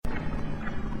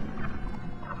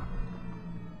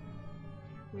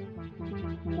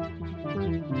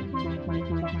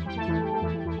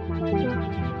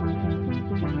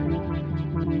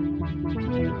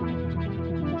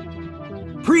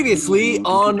Previously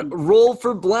on Roll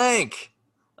for Blank.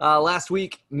 Last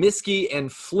week, Miski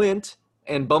and Flint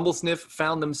and Bumblesniff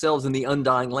found themselves in the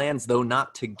Undying Lands, though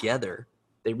not together.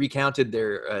 They recounted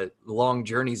their long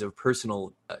journeys of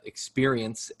personal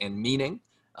experience and meaning,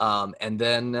 and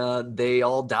then they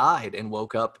all died and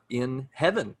woke up in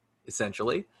heaven,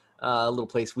 essentially, a little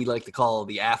place we like to call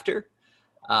the After.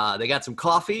 They got some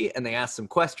coffee, and they asked some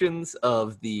questions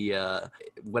of the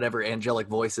whatever angelic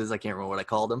voices. I can't remember what I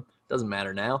called them. Doesn't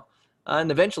matter now.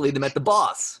 And eventually they met the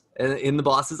boss in the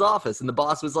boss's office. And the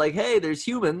boss was like, hey, there's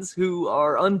humans who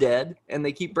are undead, and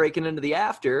they keep breaking into the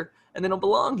After, and they don't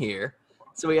belong here.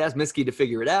 So he asked Miski to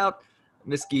figure it out.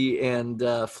 Miski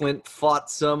and Flint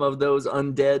fought some of those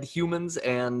undead humans,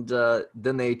 and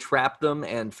then they trapped them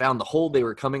and found the hole they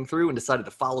were coming through and decided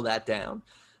to follow that down.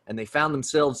 And they found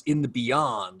themselves in the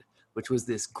Beyond, which was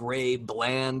this gray,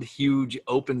 bland, huge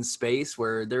open space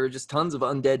where there were just tons of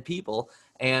undead people,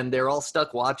 and they're all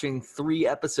stuck watching 3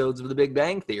 episodes of The Big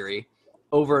Bang Theory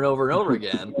over and over and over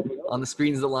again on the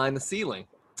screens that line the ceiling.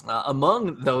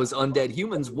 Among those undead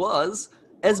humans was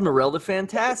Esmeralda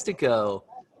Fantastico,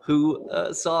 who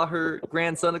saw her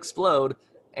grandson explode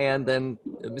and then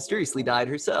mysteriously died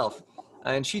herself.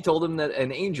 And she told him that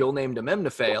an angel named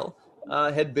Amemnophale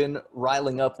had been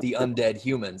riling up the undead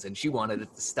humans, and she wanted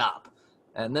it to stop.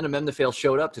 And then Amemnophale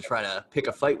showed up to try to pick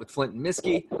a fight with Flint and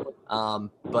Miski,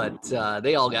 but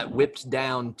they all got whipped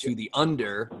down to the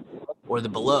under, or the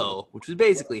below, which was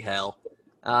basically hell.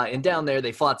 And down there,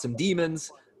 they fought some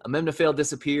demons. Amemnophale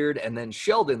disappeared, and then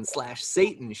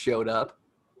Sheldon/Satan showed up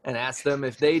and asked them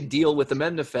if they'd deal with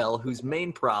Amemnophale, whose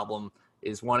main problem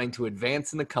is wanting to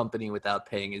advance in the company without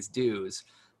paying his dues.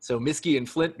 So Miski and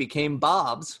Flint became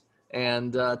Bobs,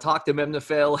 and talked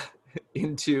Amemnophale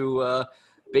into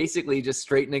basically just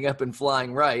straightening up and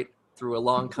flying right through a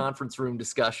long conference room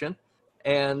discussion.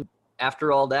 And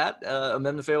after all that,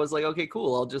 Amemnophale was like, "Okay,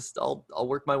 cool. I'll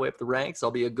work my way up the ranks.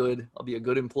 I'll be a good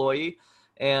employee."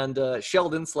 And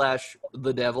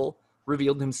Sheldon/the Devil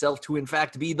revealed himself to in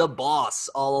fact be the boss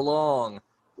all along.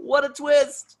 What a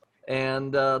twist!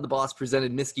 And the boss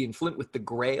presented Miski and Flint with the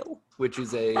Grail, which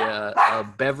is a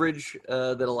beverage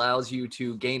that allows you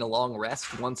to gain a long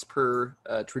rest once per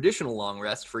traditional long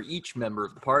rest for each member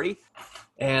of the party.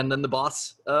 And then the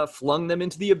boss flung them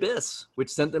into the abyss, which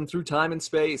sent them through time and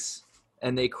space.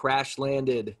 And they crash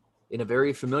landed in a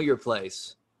very familiar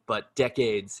place, but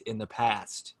decades in the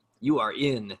past. You are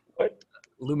in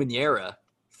Luminera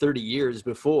 30 years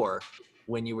before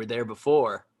when you were there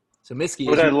before. So Miski,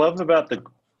 What I love about the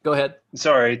go ahead.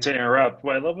 Sorry to interrupt.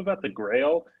 What I love about the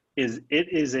Grail is it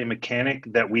is a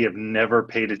mechanic that we have never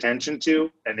paid attention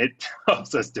to, and it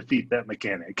helps us defeat that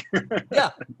mechanic.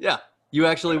 Yeah. You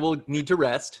actually will need to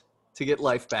rest to get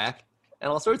life back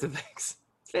and all sorts of things.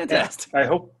 It's fantastic. Yeah, I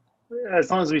hope, as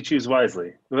long as we choose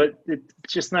wisely. But it's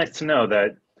just nice to know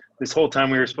that this whole time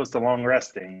we were supposed to long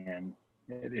resting, and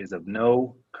it is of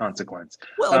no consequence.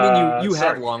 Well, I mean, you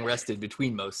have long rested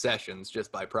between most sessions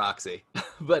just by proxy.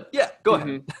 But yeah, go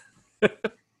ahead.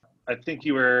 I think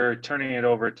you were turning it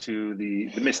over to the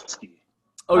Miski.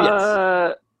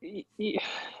 Oh, yes.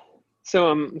 So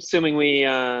I'm assuming we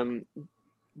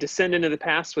descend into the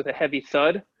past with a heavy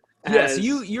thud. Yes,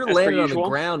 you're landing on the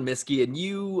ground, Miski, and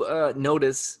you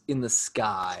notice in the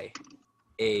sky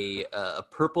a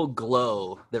purple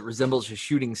glow that resembles a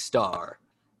shooting star.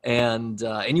 And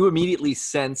you immediately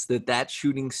sense that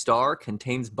shooting star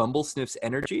contains Bumblesniff's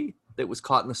energy that was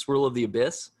caught in the swirl of the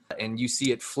abyss, and you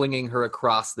see it flinging her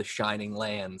across the shining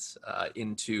lands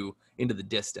into the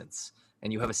distance.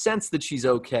 And you have a sense that she's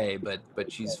okay,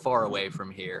 but she's far away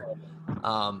from here.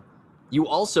 You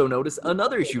also notice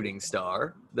another shooting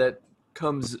star that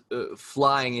comes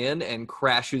flying in and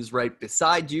crashes right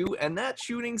beside you, and that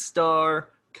shooting star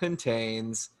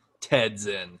contains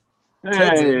Tedzin.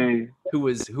 Tedzin, who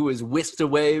was whisked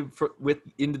away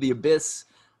into the abyss,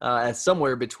 as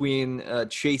somewhere between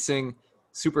chasing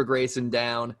Super Grayson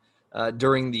down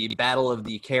during the battle of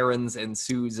the Karens and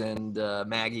Sues and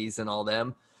Maggies and all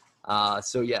them.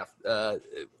 Tedzin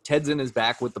is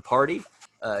back with the party.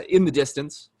 In the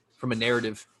distance, from a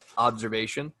narrative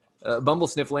observation,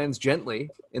 Bumblesniff lands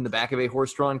gently in the back of a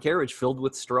horse-drawn carriage filled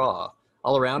with straw.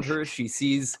 All around her, she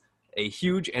sees a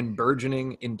huge and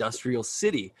burgeoning industrial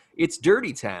city. It's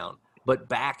Dirty Town, but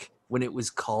back when it was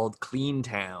called Clean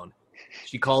Town.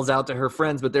 She calls out to her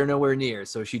friends, but they're nowhere near,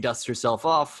 so she dusts herself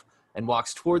off and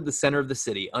walks toward the center of the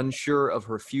city, unsure of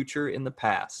her future in the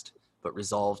past, but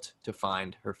resolved to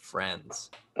find her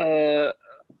friends.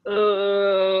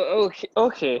 Okay.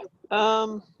 Okay.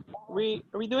 Are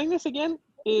we doing this again?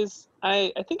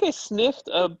 I think I sniffed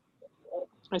a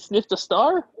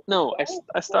star. No,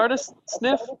 I started a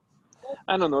sniff.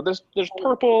 I don't know. There's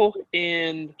purple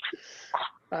and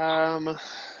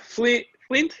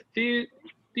Flint. Do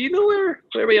you know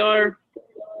where we are?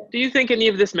 Do you think any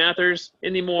of this matters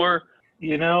anymore?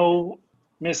 You know,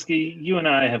 Misky, you and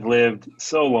I have lived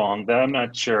so long that I'm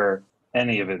not sure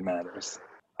any of it matters.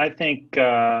 I think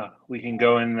we can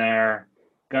go in there,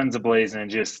 guns ablazing,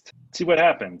 and just see what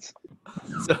happens.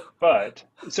 So But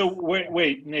so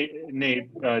wait,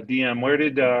 Nate, DM, where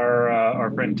did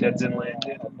our friend Tedson land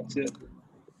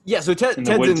yeah, so in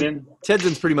the woods? In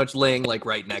Tedzin's pretty much laying like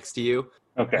right next to you.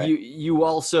 okay. You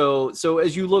also, so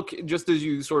as you look, just as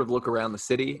you sort of look around the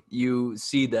city, you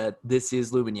see that this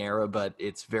is Luminera, but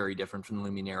it's very different from the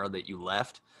Luminera that you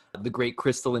left. The Great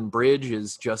Crystalline Bridge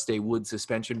is just a wood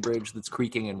suspension bridge that's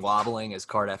creaking and wobbling as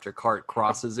cart after cart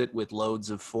crosses it with loads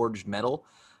of forged metal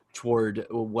toward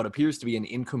what appears to be an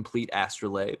incomplete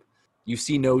astrolabe. You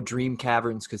see no Dream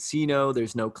Caverns casino,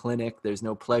 there's no clinic, there's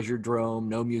no pleasure drome,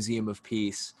 no museum of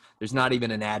peace, there's not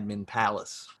even an admin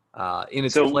palace. In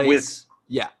its So place,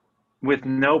 yeah. with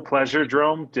no pleasure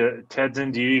drome,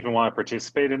 Tedson, do you even want to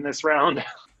participate in this round?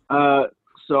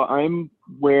 So I'm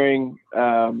wearing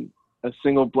a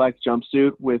single black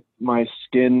jumpsuit with my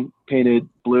skin painted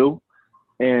blue,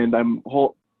 and I'm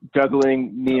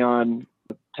juggling neon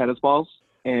tennis balls,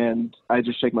 and I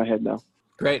just shake my head no.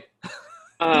 Great.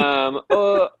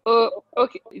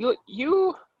 Okay.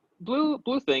 You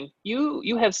blue thing.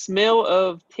 You have smell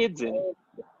of Tidzin,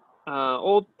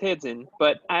 old Tidzin.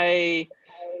 But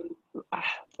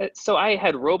so I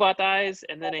had robot eyes,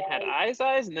 and then I had eyes,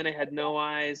 and then I had no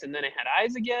eyes, and then I had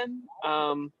eyes again.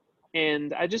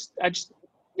 And I'm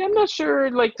not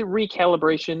sure, like, the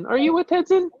recalibration. Are you a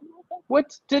Tidzin?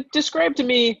 Describe to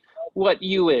me what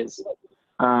you is.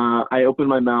 I open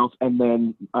my mouth, and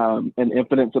then an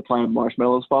infinite supply of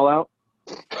marshmallows fall out.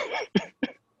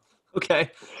 Okay.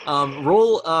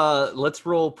 Let's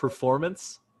roll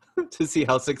performance to see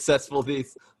how successful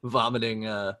these vomiting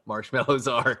marshmallows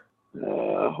are.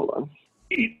 Hold on.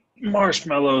 Eat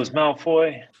marshmallows,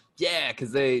 Malfoy. Yeah,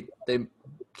 because they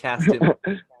cast him.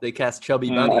 They cast Chubby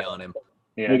Bunny on him.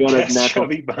 Yeah, I got a that's natural-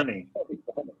 Chubby Bunny.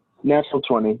 Natural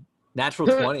 20. Natural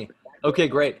 20. Okay,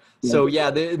 great. So yeah,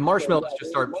 the marshmallows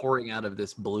just start pouring out of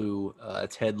this blue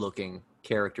Ted-looking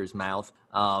character's mouth.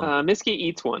 Miski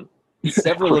eats one.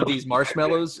 Several of these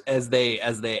marshmallows, as they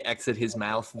exit his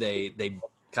mouth, they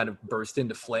kind of burst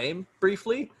into flame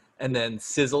briefly, and then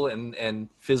sizzle and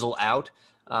fizzle out,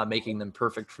 making them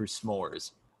perfect for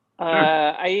s'mores.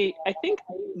 I think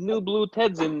New Blue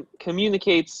Tedzin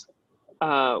communicates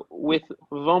with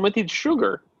vomited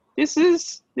sugar. This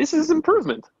is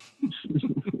improvement.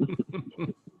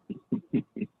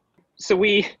 So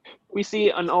we see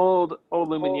an old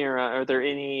Luminera. Are there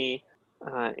any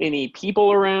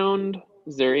people around?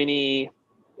 Is there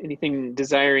anything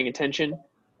desiring attention?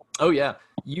 Oh yeah,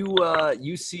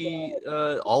 you see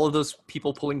all of those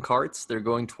people pulling carts. They're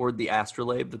going toward the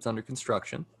astrolabe that's under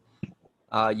construction.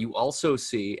 You also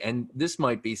see, and this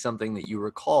might be something that you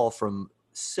recall from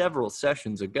several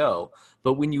sessions ago,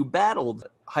 but when you battled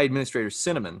High Administrator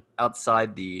Cinnamon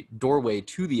outside the doorway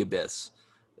to the Abyss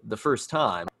the first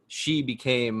time, she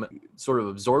became sort of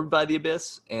absorbed by the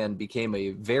Abyss and became a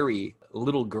very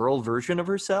little girl version of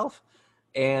herself.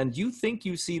 And you think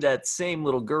you see that same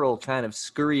little girl kind of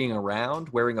scurrying around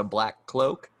wearing a black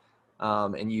cloak.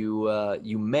 And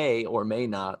you may or may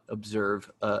not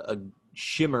observe a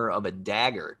shimmer of a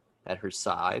dagger at her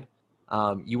side.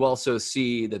 You also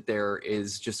see that there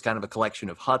is just kind of a collection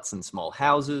of huts and small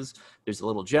houses. There's a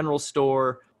little general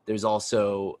store. There's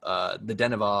also the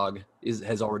Denevog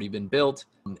has already been built.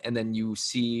 And then you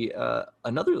see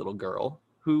another little girl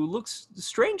who looks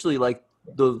strangely like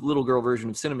the little girl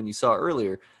version of Cinnamon you saw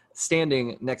earlier,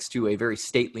 standing next to a very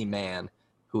stately man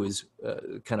who is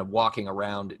kind of walking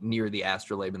around near the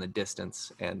astrolabe in the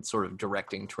distance and sort of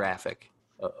directing traffic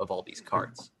of all these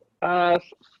carts.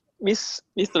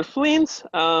 Mr. Flint,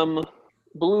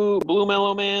 Blue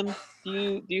Mellow Man,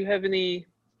 do you have any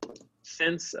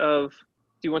sense of?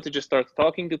 Do you want to just start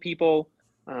talking to people?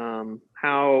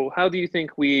 How do you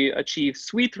think we achieve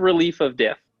sweet relief of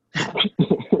death?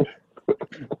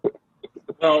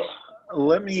 Well,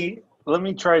 let me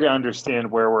try to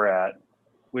understand where we're at,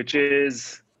 which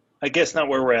is, I guess, not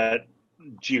where we're at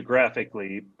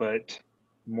geographically, but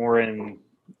more in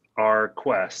our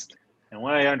quest. And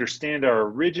what I understand our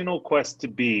original quest to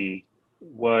be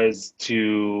was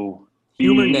to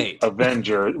Humor be Nate.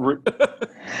 Avenger.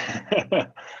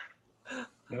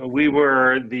 We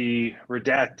were the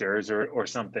redactors or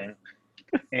something.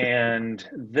 And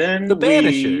then The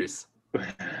Banishers.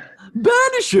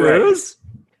 Banishers.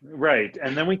 Right.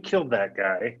 And then we killed that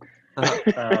guy.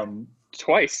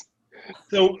 Twice.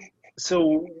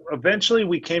 So eventually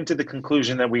we came to the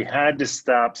conclusion that we had to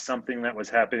stop something that was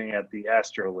happening at the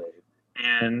astrolabe.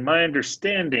 And my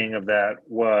understanding of that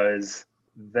was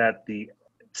that the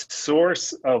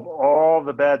source of all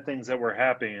the bad things that were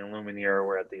happening in Lumiere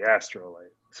were at the astrolabe.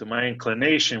 So my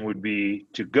inclination would be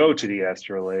to go to the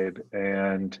astrolabe,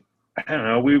 and I don't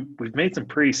know, we've made some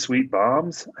pretty sweet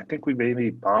bombs. I think we maybe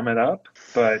bomb it up,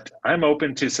 but I'm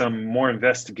open to some more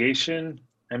investigation.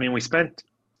 I mean, we spent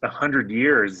 100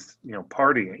 years,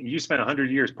 partying. You spent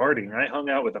 100 years partying. I hung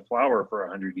out with a flower for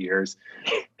 100 years.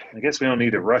 I guess we don't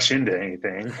need to rush into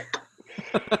anything.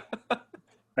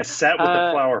 I sat with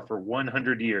the flower for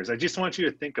 100 years. I just want you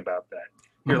to think about that.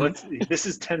 Here, this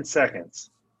is 10 seconds.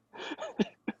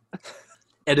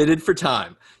 Edited for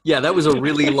time. Yeah, that was a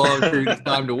really long period of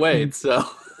time to wait. So,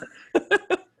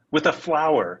 with a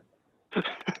flower,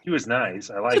 he was nice.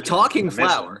 I like a talking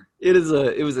flower. It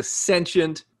was a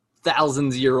sentient,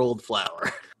 thousands-year-old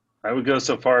flower. I would go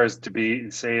so far as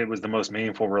to say it was the most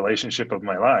meaningful relationship of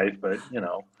my life, but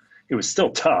it was still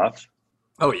tough.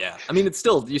 Oh yeah, I mean, it's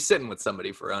still, you're sitting with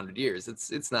somebody for 100 years.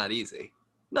 It's not easy.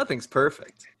 Nothing's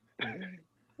perfect.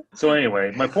 So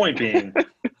anyway, my point being,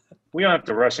 we don't have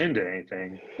to rush into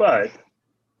anything, but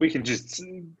we can just,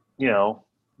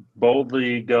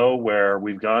 boldly go where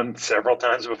we've gone several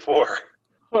times before.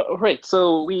 Well, right.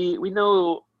 So we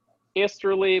know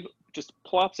astrolabe just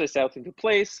plops us out into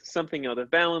place, something out of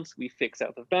balance, we fix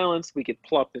out of balance, we get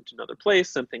plopped into another place,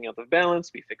 something out of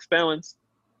balance, we fix balance.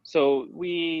 So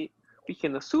we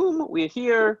can assume we're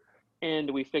here and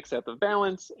we fix out of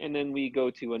balance, and then we go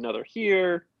to another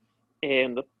here,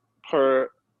 and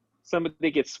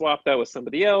somebody gets swapped out with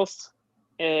somebody else,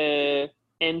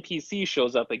 NPC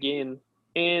shows up again,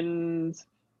 and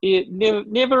it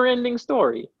never-ending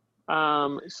story.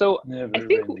 So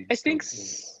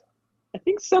I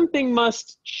think something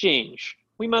must change.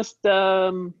 We must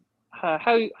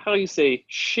how you say,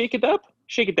 shake it up,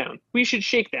 shake it down. We should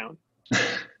shake down.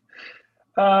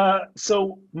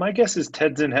 So my guess is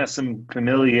Tedzin has some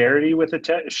familiarity with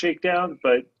a shakedown,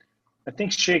 but I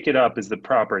think shake it up is the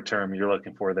proper term you're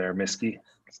looking for there, Miski.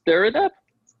 Stir it up.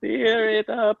 Stir it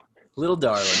up. Little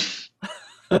darling.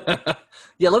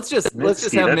 Yeah, let's just have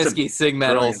Miski sing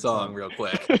that whole song real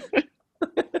quick.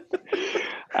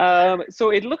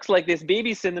 So it looks like this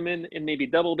baby cinnamon and maybe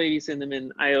double baby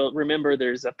cinnamon. I'll remember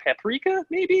there's a paprika,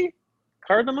 maybe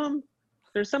cardamom.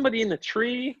 There's somebody in the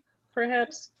tree,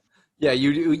 perhaps. Yeah,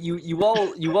 you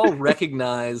all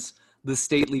recognize the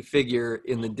stately figure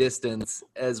in the distance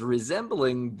as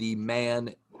resembling the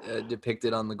man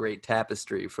depicted on the great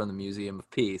tapestry from the Museum of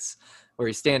Peace, where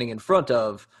he's standing in front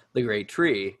of the great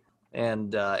tree,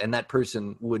 and that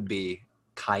person would be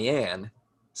Cayenne,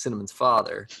 Cinnamon's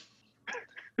father.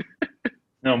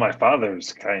 No, my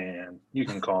father's Cayenne. You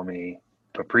can call me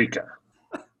Paprika.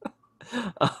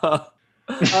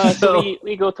 So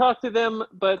we go talk to them,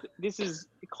 but this is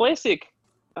classic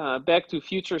Back to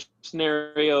Future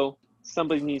scenario.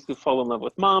 Somebody needs to fall in love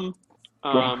with mom.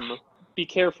 Be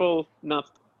careful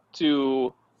not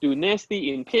to do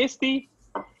nasty and pasty,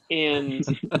 and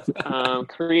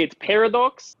create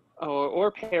paradox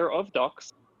or pair of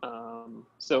docs.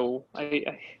 So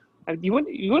you want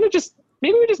to just,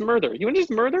 maybe we just murder. You want to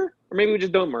just murder, or maybe we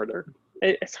just don't murder.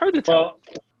 It's hard to tell. Well,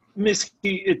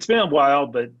 Miski, it's been a while,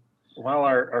 but while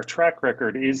our track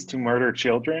record is to murder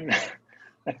children,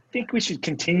 I think we should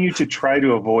continue to try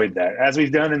to avoid that. As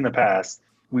we've done in the past,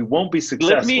 we won't be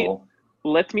successful.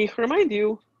 Let me remind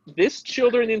you, these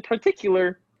children in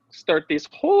particular start this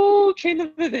whole chain of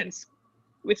events,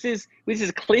 which is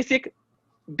classic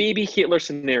baby Hitler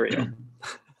scenario.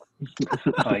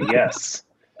 Yes.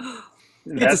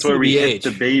 That's where we hit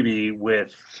the baby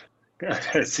with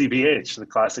CBH, the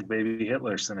classic baby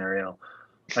Hitler scenario.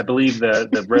 I believe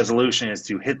the resolution is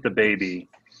to hit the baby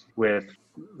with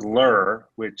lure,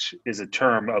 which is a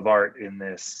term of art in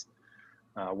this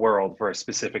world for a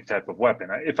specific type of weapon,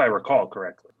 if I recall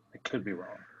correctly. I could be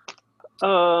wrong.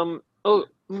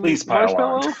 Please pile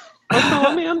on.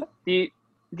 Marshmallow Man, do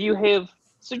you have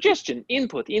suggestion,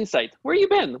 input, insight? Where you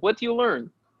been? What do you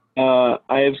learn? I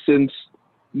have since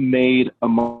made a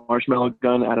marshmallow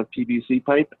gun out of PVC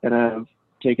pipe, and I've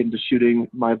taken to shooting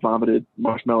my vomited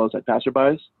marshmallows at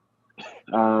passerbys.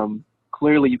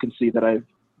 Clearly, you can see that I've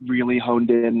really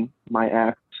honed in my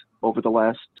act over the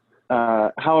last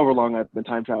however long I've been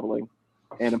time traveling,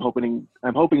 and I'm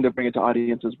hoping to bring it to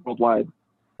audiences worldwide.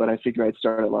 But I figure I'd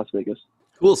start at Las Vegas.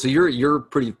 Cool. So you're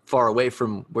pretty far away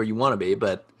from where you want to be,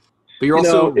 but you're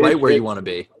also right where you want to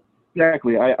be.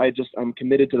 Exactly. I'm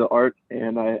committed to the art,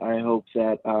 and I hope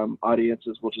that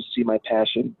audiences will just see my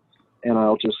passion, and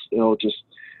it'll just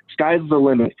sky's the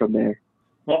limit from there.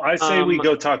 Well, I say we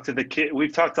go talk to the kid.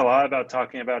 We've talked a lot about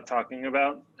talking about,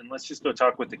 and let's just go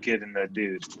talk with the kid and the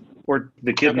dude, or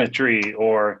the kid in the tree,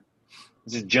 or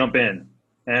just jump in.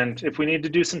 And if we need to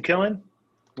do some killing,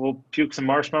 we'll puke some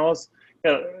marshmallows.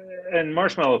 Yeah, and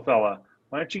Marshmallow Fella,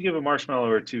 why don't you give a marshmallow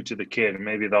or two to the kid, and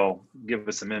maybe they'll give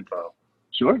us some info.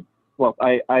 Sure. Well,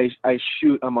 I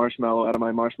shoot a marshmallow out of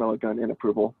my marshmallow gun in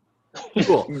approval.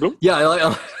 Cool.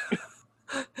 Yeah.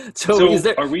 So is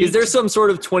there some sort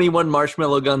of 21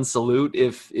 marshmallow gun salute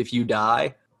if you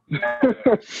die?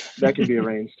 That can be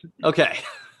arranged. Okay.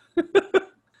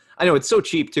 I know it's so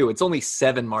cheap too. It's only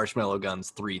 7 marshmallow guns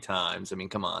 3 times. I mean,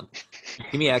 come on.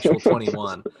 Give me actual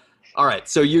 21. All right.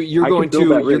 So you're going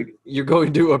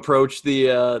to approach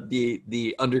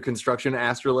the under construction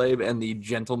astrolabe and the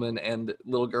gentleman and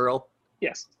little girl?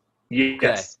 Yes. Yes.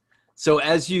 Okay. So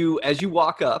as you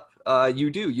walk up,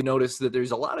 you notice that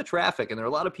there's a lot of traffic and there are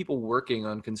a lot of people working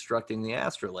on constructing the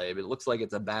astrolabe. It looks like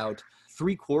it's about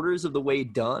 3/4 of the way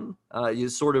done.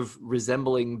 Is sort of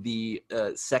resembling the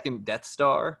second Death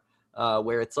Star,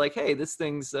 where it's like, hey, this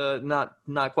thing's not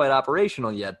quite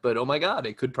operational yet, but oh my God,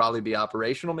 it could probably be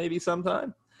operational maybe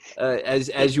sometime. As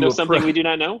you approach, something we do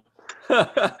not know.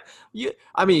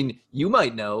 You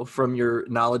might know from your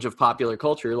knowledge of popular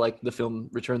culture, like the film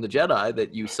Return the Jedi,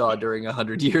 that you saw during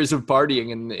 100 years of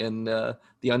partying in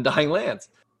the Undying Lands.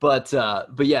 But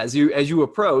yeah, as you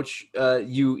approach,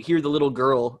 you hear the little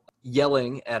girl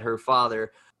yelling at her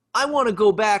father, "I want to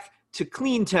go back to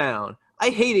Clean Town. I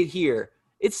hate it here.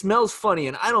 It smells funny,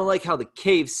 and I don't like how the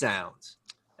cave sounds."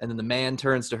 And then the man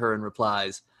turns to her and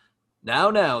replies,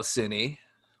 Now, Cinny,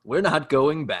 we're not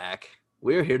going back.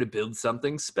 We're here to build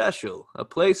something special, a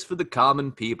place for the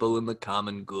common people and the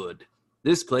common good.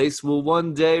 This place will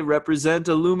one day represent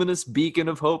a luminous beacon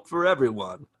of hope for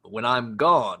everyone. But when I'm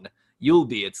gone, you'll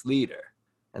be its leader."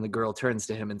 And the girl turns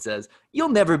to him and says, "You'll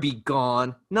never be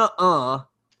gone. Nuh-uh."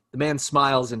 The man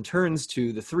smiles and turns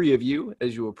to the 3 of you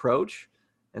as you approach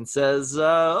and says,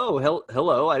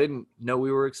 hello. I didn't know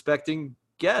we were expecting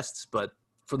guests, but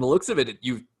from the looks of it,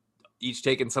 you've each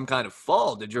taken some kind of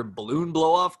fall. Did your balloon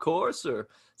blow off course or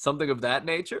something of that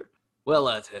nature?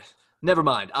 Well, never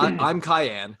mind. I'm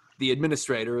Cayenne, the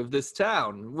administrator of this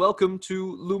town. Welcome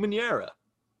to Luminera.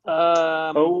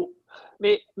 Do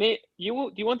you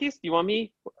want this? Do you want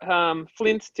me,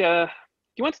 Flint? Do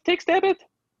you want to take a stab at it?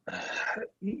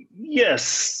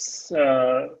 Yes.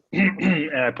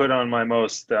 And I put on my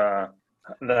the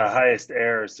highest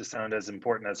airs to sound as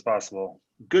important as possible.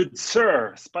 Good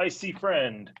sir, spicy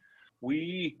friend,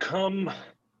 we come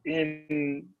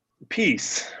in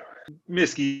peace.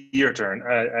 Miski, your turn.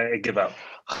 I give up.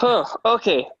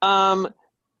 Okay.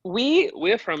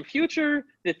 We're from future.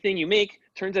 The thing you make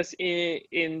turns us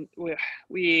in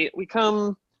we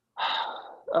come.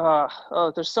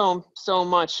 There's so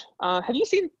much. Have you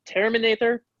seen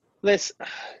Terminator?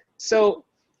 So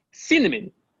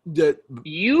Cinnamon.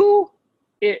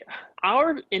 In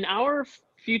our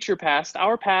future past,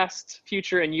 our past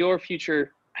future, and your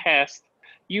future past,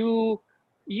 you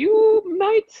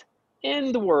might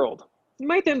end the world. You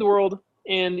might end the world,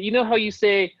 and you know how you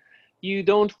say you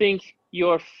don't think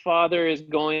your father is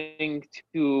going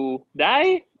to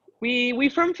die? We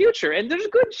from future, and there's a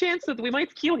good chance that we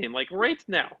might kill him, like right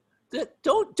now.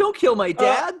 Don't kill my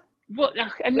dad. Well,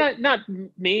 I'm not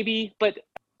maybe, but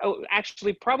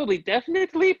actually, probably,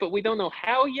 definitely, but we don't know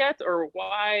how yet or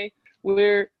why.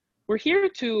 We're here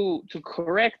to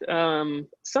correct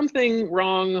something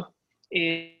wrong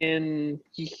in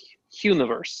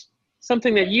universe,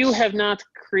 something that you have not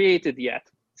created yet.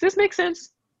 Does this make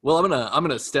sense? Well, I'm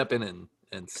gonna step in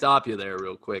and stop you there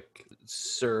real quick,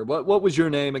 sir. What was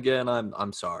your name again?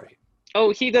 I'm sorry.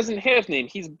 Oh, he doesn't have name.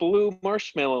 He's Blue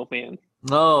Marshmallow Man.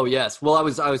 Oh yes. Well, I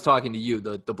was talking to you,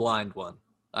 the blind one.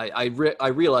 I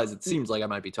realize it seems like I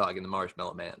might be talking to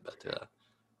Marshmallow Man, but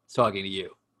it's talking to you.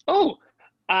 Oh,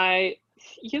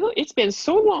 it's been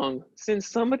so long since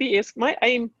somebody asked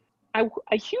I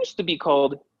used to be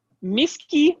called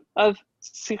Miski of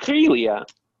Cyrelia,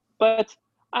 but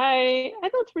I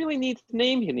don't really need to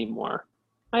name anymore.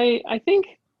 I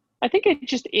think I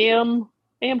just am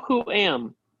who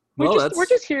am. We're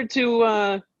just here to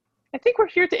I think we're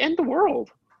here to end the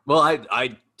world. Well,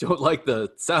 I don't like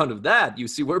the sound of that. You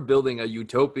see, we're building a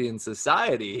utopian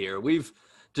society here. We've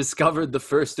discovered the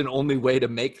first and only way to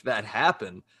make that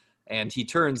happen. And he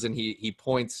turns and he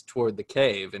points toward the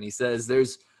cave and he says,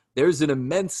 there's an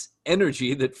immense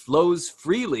energy that flows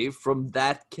freely from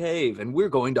that cave, and we're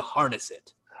going to harness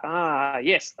it. Ah,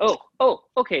 yes.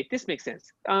 Okay. This makes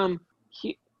sense.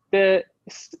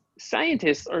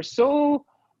 Scientists are so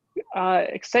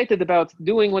excited about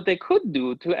doing what they could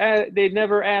do. They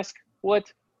never ask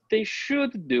what they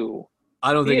should do.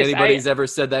 I don't think Yes, anybody's ever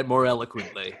said that more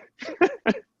eloquently.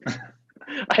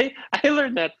 I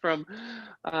learned that from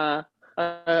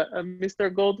Mr.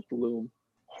 Goldblum.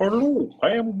 Hello, I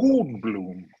am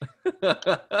Goldblum.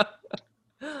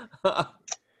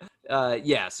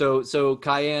 Yeah. So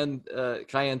Cayenne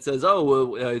says, "Oh,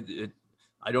 well,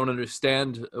 I don't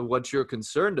understand what you're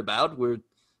concerned about. We're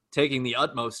taking the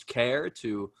utmost care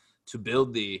to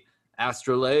build the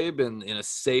astrolabe in a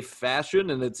safe fashion,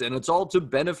 and it's all to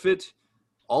benefit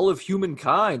all of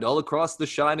humankind, all across the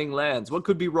Shining Lands. What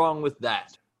could be wrong with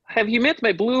that?" Have you met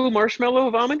my blue marshmallow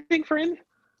vomiting friend?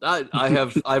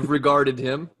 I've regarded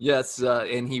him, yes,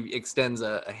 and he extends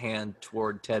a hand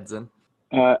toward Tedzin.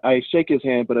 I shake his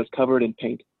hand, but it's covered in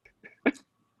paint.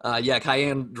 Yeah,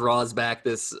 Cayenne draws back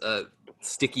this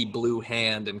sticky blue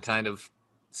hand and kind of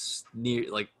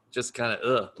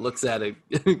looks at it,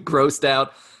 grossed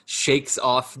out, shakes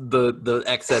off the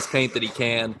excess paint that he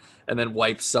can, and then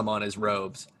wipes some on his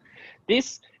robes.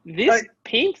 This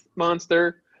paint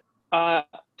monster,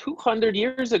 200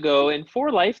 years ago in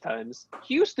 4 lifetimes,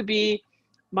 he used to be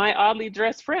my oddly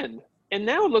dressed friend, and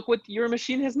now look what your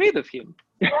machine has made of him.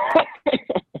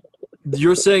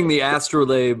 You're saying the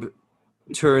astrolabe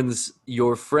turns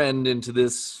your friend into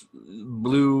this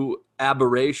blue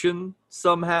aberration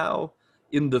somehow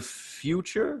in the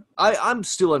future? I'm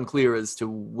still unclear as to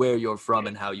where you're from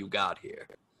and how you got here.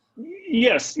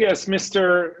 Yes,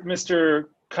 Mr.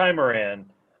 Chimeran.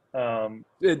 I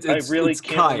really can't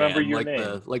Cayenne, remember your like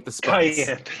name. the spice.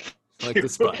 Cayenne. Like the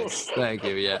spice. Thank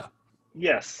you, yeah.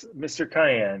 Yes, Mr.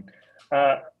 Cayenne.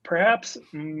 Perhaps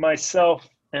myself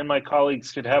and my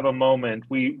colleagues could have a moment.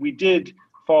 We did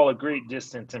fall a great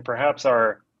distance, and perhaps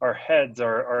our heads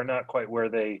are not quite where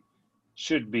they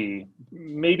should be.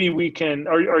 Maybe we can.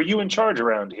 Are you in charge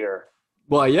around here?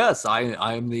 Well, yes, I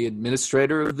am the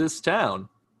administrator of this town.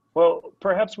 Well,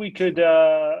 perhaps we could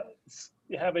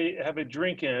have a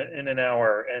drink in an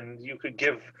hour, and you could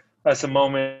give us a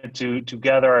moment to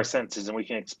gather our senses, and we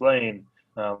can explain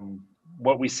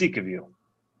what we seek of you.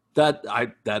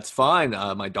 That's fine.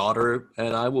 My daughter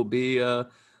and I will be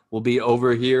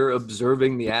over here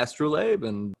observing the astrolabe,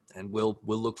 and we'll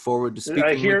look forward to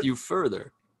speaking with you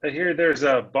further. I hear there's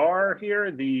a bar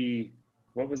here.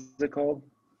 What was it called?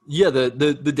 Yeah, the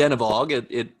Den of Og.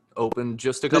 It opened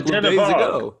just a couple of days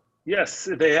ago. Yes,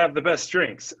 they have the best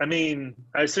drinks. I mean,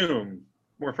 I assume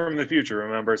we're from the future,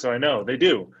 remember? So I know they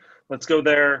do. Let's go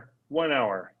there 1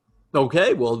 hour.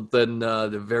 Okay, well then,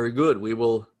 they're very good. We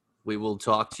will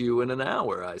talk to you in an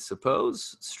hour, I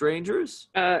suppose, strangers.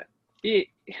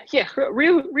 Yeah.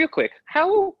 Real quick.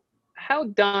 How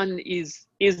done is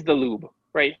the lube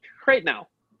right now?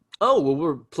 Oh, well,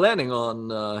 we're planning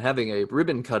on having a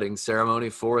ribbon cutting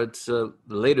ceremony for it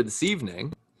later this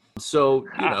evening. So,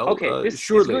 okay.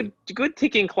 surely. Good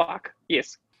ticking clock.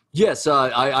 Yes. Yes,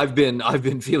 I've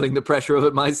been feeling the pressure of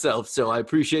it myself, so I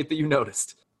appreciate that you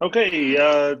noticed. Okay,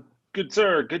 good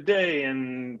sir, good day,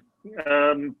 and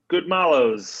good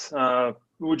mallows.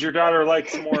 Would your daughter like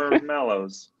some more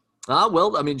mallows?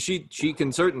 Well, I mean, she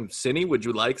can Cinny, would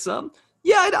you like some?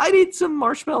 Yeah, I'd eat some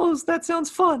marshmallows. That sounds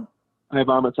fun. I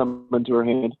vomit some into her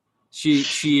hand. She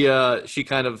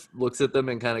kind of looks at them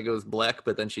and kind of goes bleck,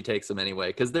 but then she takes them anyway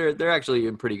because they're actually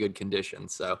in pretty good condition.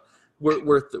 So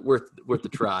worth the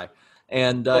try.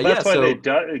 And that's why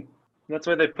that's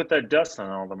why they put that dust on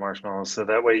all the marshmallows, so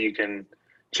that way you can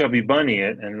chubby bunny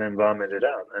it and then vomit it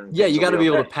out. And yeah, you got to be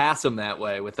able to pass them that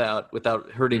way without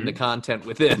hurting the content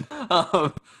within.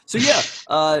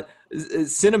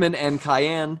 Cinnamon and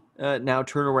Cayenne now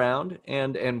turn around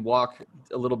and walk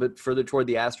a little bit further toward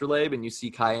the astrolabe, and you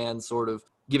see Cayenne sort of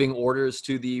giving orders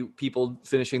to the people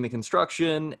finishing the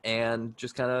construction and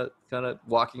just kind of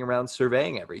walking around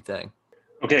surveying everything.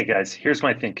 Okay, guys, here's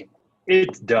my thinking.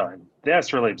 It's done. The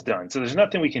astrolabe's done, so there's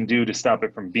nothing we can do to stop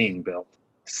it from being built.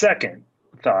 Second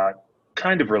thought,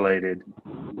 kind of related.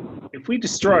 If we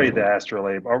destroy the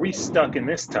astrolabe, are we stuck in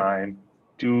this time?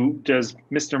 Does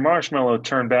Mr. Marshmallow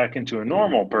turn back into a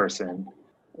normal person?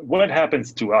 What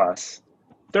happens to us?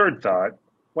 Third thought,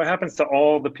 what happens to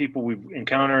all the people we've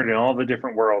encountered in all the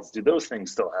different worlds? Do those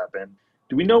things still happen?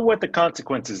 Do we know what the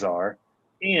consequences are?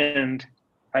 And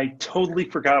I totally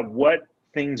forgot what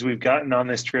things we've gotten on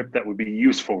this trip that would be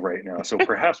useful right now. So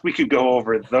perhaps we could go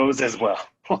over those as well.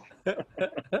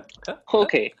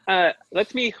 Okay,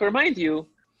 let me remind you,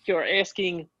 you're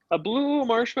asking a blue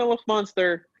marshmallow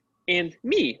monster and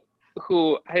me,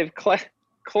 who have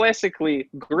classically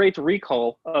great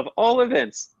recall of all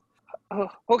events. Oh,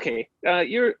 okay,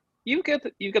 you get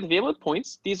valid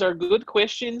points. These are good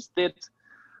questions that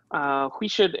we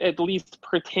should at least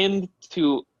pretend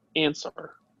to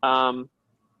answer.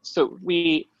 So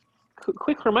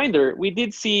quick reminder, we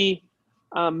did see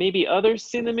maybe other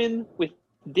cinnamon with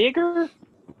Digger.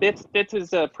 That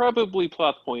is probably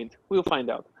plot point. We'll find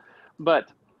out.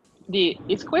 But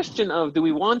it's question of, do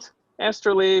we want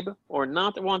Astrolabe or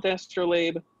not want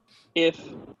Astrolabe?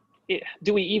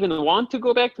 Do we even want to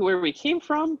go back to where we came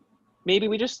from? Maybe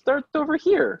we just start over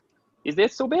here. Is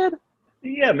that so bad?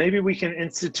 Yeah, maybe we can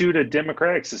institute a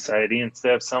democratic society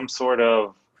instead of some sort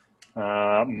of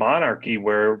monarchy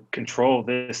where control of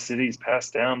this city is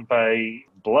passed down by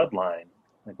bloodline.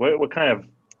 Like, what kind of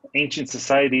ancient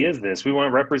society is this? We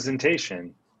want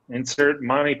representation. Insert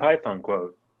Monty Python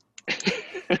quote.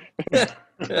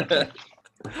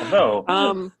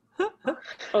 Although,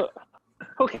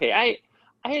 okay, I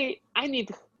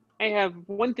have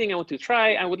one thing I want to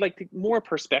try. I would like more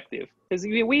perspective, because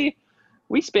we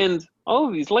spend all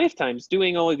of these lifetimes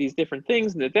doing all of these different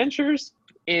things and adventures,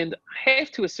 and I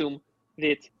have to assume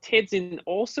that Tedzin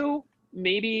also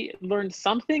maybe learned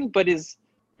something, but is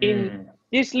in.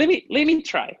 Yes, let me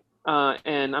try,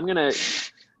 and I'm gonna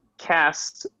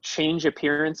cast change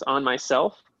appearance on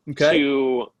myself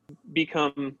to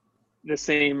become the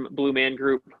same Blue Man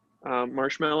Group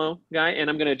marshmallow guy, and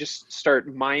I'm gonna just start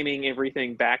miming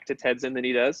everything back to Tedzin that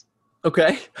he does.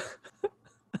 Okay.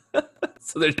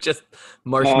 So there's just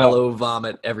marshmallow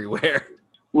vomit everywhere.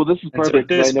 Well, this is And so at perfect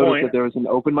because this I noticed point- that there was an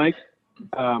open mic,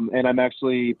 and I'm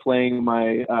actually playing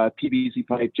my PVC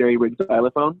pipe Jerry Rig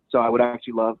xylophone, so I would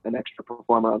actually love an extra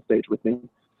performer on stage with me.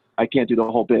 I can't do the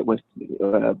whole bit with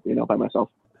by myself.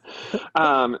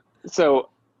 So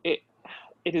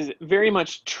it is very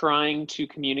much trying to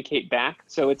communicate back.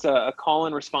 So it's a call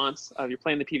and response. You're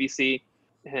playing the PVC,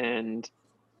 and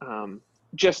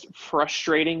just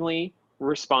frustratingly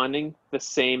responding the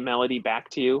same melody back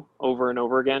to you over and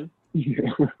over again.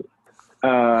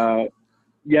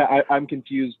 I'm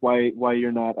confused why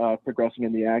you're not progressing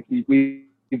in the act. We've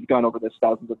gone over this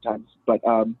thousands of times, but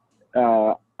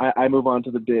I move on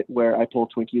to the bit where I pull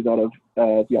Twinkies out of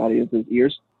the audience's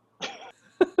ears.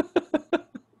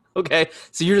 Okay,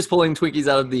 so you're just pulling Twinkies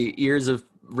out of the ears of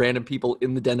random people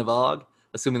in the Den of Og,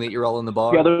 assuming that you're all in the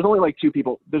bar. Yeah, there's only two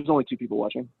people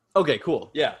watching. Okay, cool.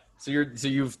 Yeah. So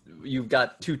you've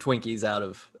got two Twinkies out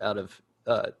of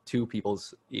two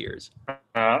people's ears.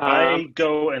 I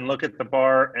go and look at the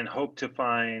bar and hope to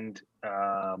find,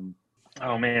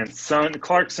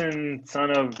 Clarkson,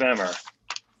 son of Emmer.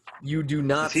 You do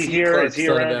not Is he see here? Clark, Is he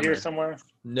son of around here Emmer. somewhere?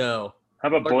 No. How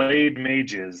about Blade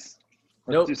Mages?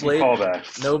 Let's Nope, do some Blade-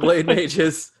 callbacks. No Blade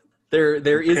Mages. There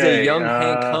is a Okay, young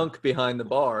Hank Hunk behind the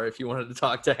bar if you wanted to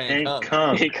talk to Hank Hank Hunk.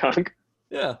 Hunk. Hey, Kunk.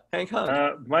 Yeah, Hank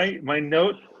Hunk. My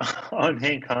note on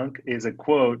Hank Hunk is a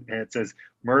quote, and it says,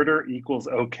 "Murder equals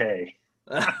okay."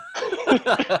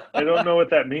 I don't know what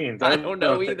that means. I don't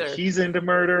know if either. He's into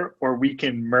murder, or we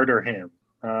can murder him.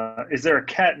 Is there a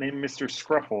cat named Mr.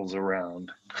 Scruffles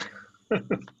around?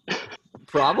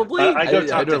 Probably. I go I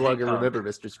talk no to longer Hank remember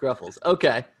Mr. Scruffles.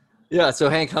 Okay. Yeah, so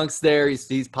Hank Hunk's there.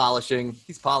 He's polishing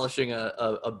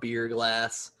a beer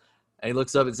glass, and he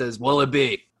looks up and says, "What'll it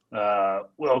be?"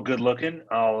 Well, good looking.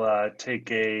 I'll take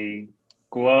a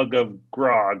glug of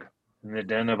grog in the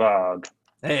Den of Og.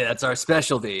 Hey, that's our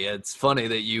specialty. It's funny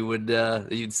that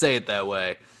you'd say it that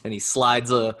way. And he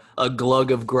slides a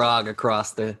glug of grog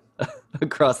across the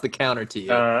counter to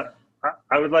you.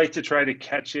 I would like to try to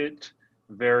catch it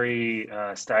very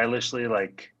stylishly,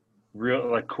 like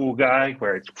cool guy,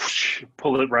 where it's whoosh,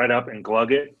 pull it right up and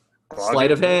glug it.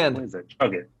 Sleight of hand. What is it?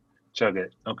 Chug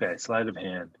it. Okay, sleight of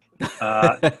hand.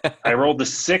 I rolled a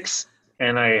 6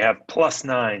 and I have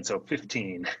 +9, so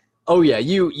 15. Oh yeah,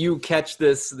 you catch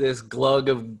this glug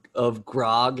of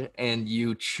grog and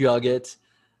you chug it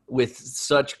with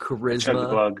such Chug the charisma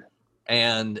glug.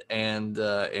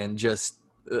 and just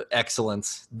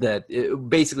excellence that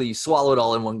basically you swallow it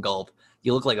all in one gulp.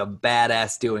 You look like a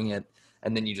badass doing it,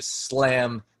 and then you just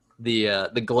slam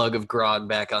the glug of grog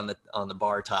back on the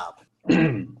bar top.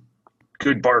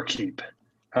 Good barkeep.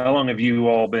 How long have you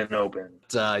all been open?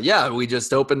 Yeah, we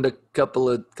just opened a couple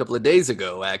of days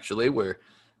ago. Actually, we're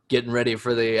getting ready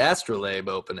for the Astrolabe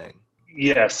opening.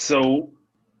 Yes. So,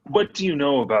 what do you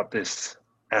know about this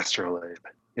Astrolabe?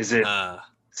 Is it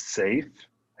safe?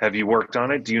 Have you worked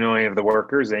on it? Do you know any of the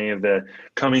workers, any of the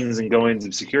comings and goings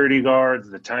of security guards,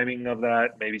 the timing of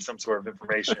that, maybe some sort of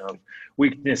information of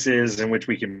weaknesses in which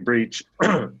we can breach?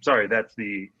 Sorry, that's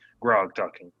the grog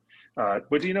talking.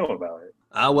 What do you know about it?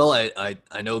 Well,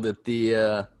 I know that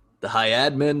the high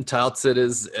admin touts it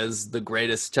as the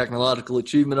greatest technological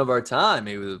achievement of our time.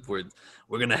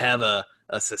 We're gonna have a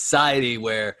society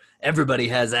where everybody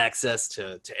has access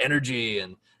to energy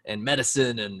and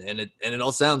medicine and it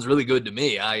all sounds really good to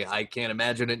me. I can't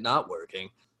imagine it not working.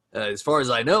 As far as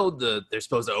I know, they're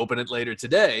supposed to open it later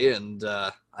today, and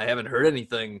I haven't heard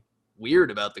anything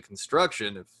weird about the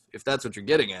construction. If that's what you're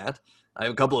getting at, I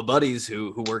have a couple of buddies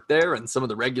who work there, and some of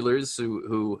the regulars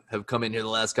who have come in here the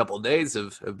last couple of days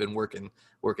have been working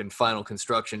final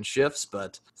construction shifts.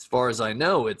 But as far as I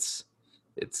know, it's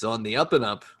on the up and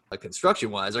up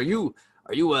construction wise. Are you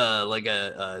like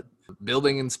a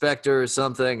building inspector or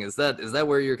something? Is that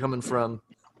where you're coming from?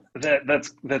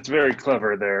 That's very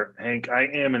clever there, Hank. I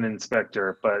am an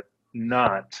inspector, but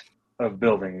not of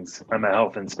buildings. I'm a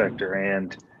health inspector,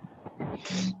 and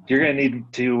you're gonna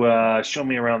need to show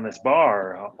me around this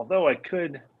bar. Although I'm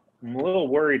a little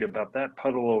worried about that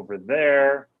puddle over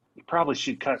there. You probably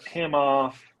should cut him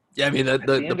off. Yeah, I mean At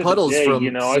the end of the puddles day, from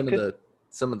you know,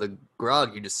 some of the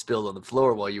grog you just spilled on the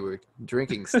floor while you were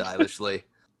drinking stylishly.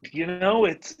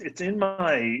 it's in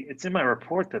my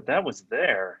report that was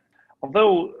there.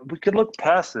 Although we could look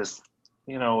past this,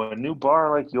 a new bar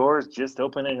like yours just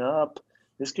opening up,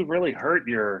 this could really hurt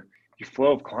your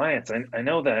flow of clients. I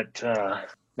know that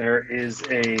there is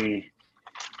a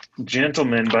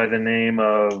gentleman by the name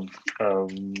of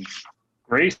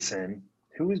Grayson.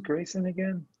 Who is Grayson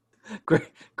again?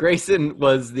 Grayson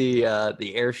was the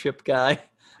airship guy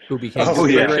who became Oh, Super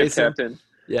yeah. Grayson. Captain.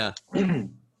 Yeah.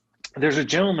 There's a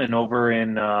gentleman over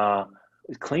in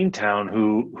Cleantown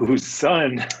whose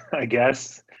son, I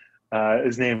guess,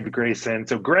 is named Grayson.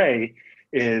 So Gray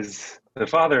is the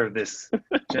father of this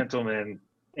gentleman.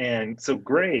 And so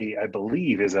Gray, I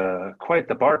believe, is quite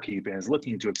the barkeep and is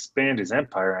looking to expand his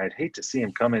empire. I'd hate to see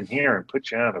him come in here and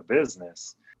put you out of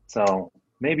business. So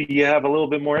maybe you have a little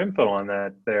bit more info on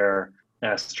that there,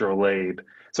 Astrolabe.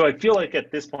 So I feel like at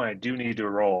this point I do need to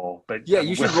roll. But Yeah, I'm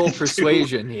you should willing roll to-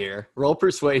 persuasion here. Roll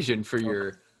persuasion for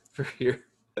your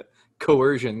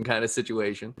coercion kind of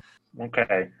situation.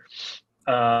 Okay.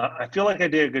 I feel like I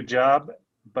did a good job,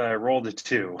 but I rolled a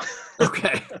 2.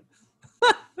 Okay.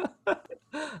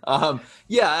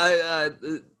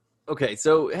 Okay,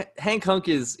 so Hank Hunk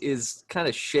is kind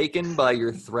of shaken by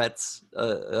your threats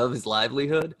of his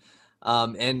livelihood.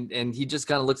 And he just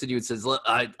kind of looks at you and says, "Look,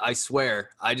 I swear,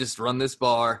 I just run this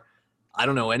bar. I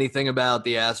don't know anything about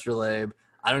the Astrolabe.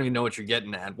 I don't even know what you're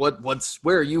getting at.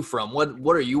 Where are you from?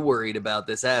 What are you worried about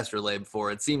this Astrolabe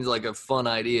for? It seems like a fun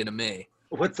idea to me."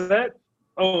 What's that?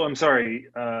 Oh, I'm sorry.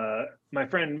 My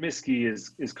friend Miski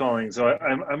is calling, so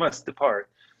I must depart.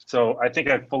 So I think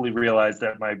I fully realized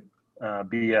that my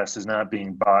BS is not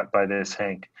being bought by this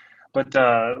Hank. But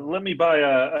let me buy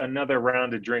another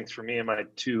round of drinks for me and my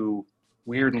 2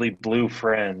 weirdly blue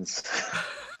friends.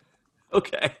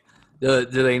 Okay. Do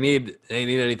they need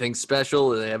anything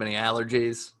special? Do they have any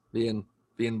allergies being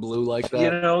blue like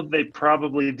that? They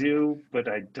probably do, but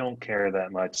I don't care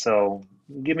that much. So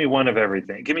give me one of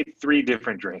everything. Give me 3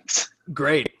 different drinks.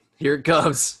 Great. Here it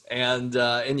comes. And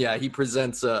yeah, he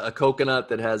presents a coconut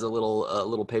that has a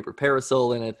little paper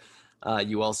parasol in it.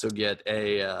 You also get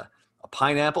a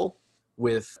pineapple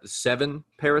with 7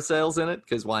 parasails in it,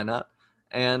 because why not?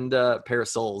 And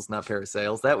parasols, not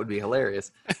parasails. That would be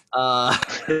hilarious.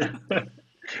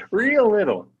 Real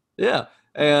little. Yeah.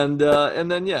 And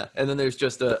then there's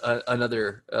just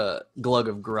another glug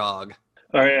of grog.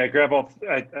 All right,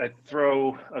 I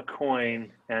throw a coin,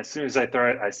 and as soon as I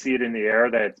throw it, I see it in the air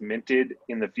that it's minted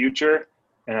in the future,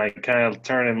 and I kind of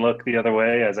turn and look the other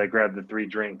way as I grab the 3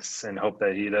 drinks and hope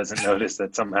that he doesn't notice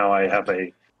that somehow I have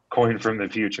a coin from the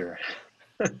future.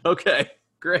 Okay,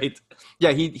 great.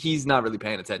 Yeah, he's not really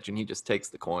paying attention. He just takes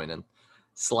the coin and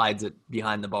slides it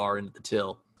behind the bar into the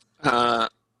till.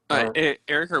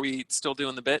 Eric, are we still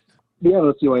doing the bit? Yeah,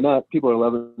 let's see why not. People are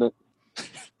loving it.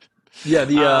 Yeah,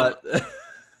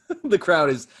 the crowd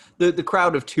is the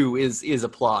crowd of 2 is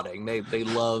applauding. They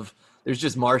love. There's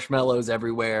just marshmallows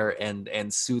everywhere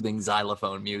and soothing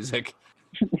xylophone music.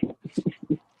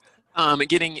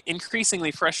 Getting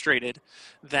increasingly frustrated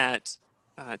that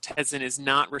Tedzin is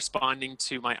not responding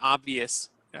to my obvious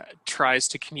tries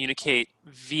to communicate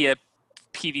via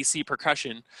PVC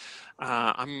percussion.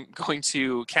 I'm going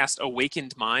to cast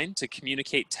Awakened Mind to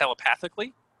communicate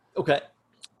telepathically. Okay.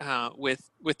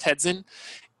 With Tedzin,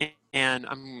 and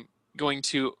I'm going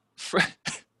to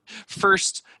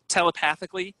first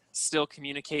telepathically still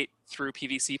communicate through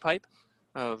PVC pipe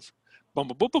of boom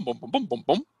boom boom boom boom boom boom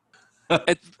boom.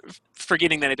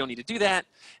 Forgetting that I don't need to do that,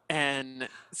 and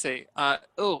say,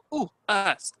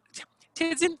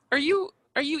 Tedzin, are you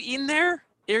are you in there?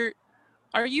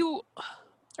 Are you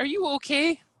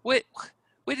okay?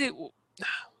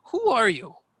 Who are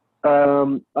you?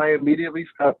 I immediately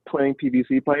stop playing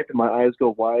PVC pipe and my eyes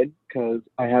go wide because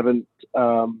I haven't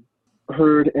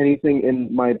heard anything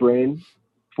in my brain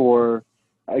for,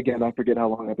 again, I forget how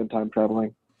long I've been time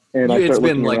traveling. And I It's start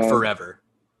been looking like around. forever.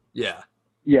 Yeah.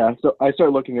 Yeah, so I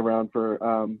start looking around for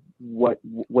what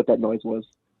that noise was.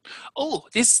 Oh,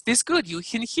 this good. You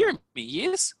can hear me,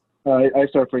 yes? I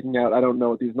start freaking out. I don't know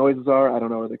what these noises are. I don't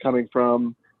know where they're coming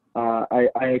from. I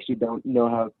actually don't know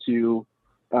how to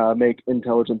make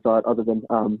intelligent thought other than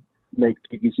make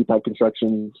PVC pipe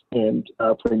constructions and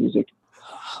play music.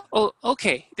 Oh,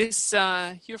 okay. This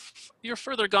you're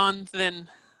further gone than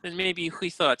maybe we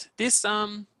thought. This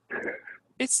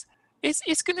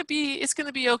it's gonna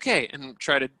be okay. And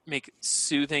try to make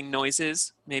soothing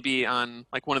noises, maybe on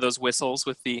like one of those whistles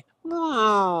with the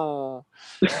no.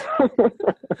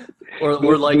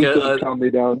 Or like This will a calm me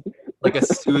down. like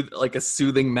a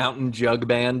soothing mountain jug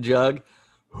band jug.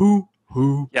 Who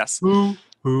Yes. who.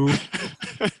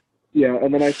 Yeah,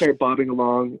 and then I start bobbing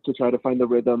along to try to find the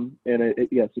rhythm, and it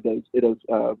does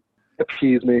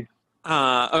appease me.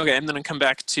 Okay, I'm gonna come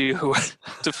back to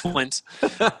Flint.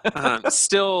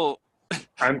 Still.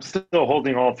 I'm still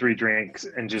holding all 3 drinks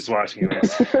and just watching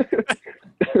this.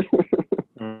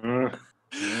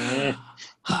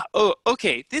 Oh,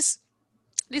 okay. This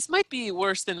might be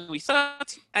worse than we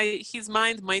thought. His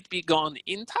mind might be gone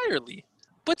entirely,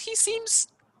 but he seems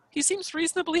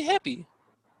reasonably happy.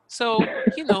 So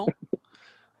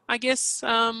I guess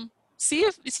see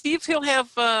if he'll have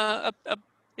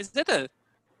is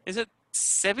it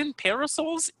 7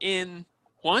 parasols in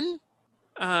one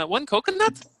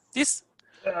coconut? This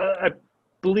I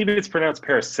believe it's pronounced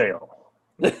parasail.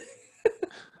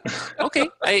 okay.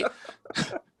 I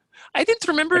didn't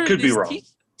remember. I could be this wrong.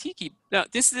 Tiki. No,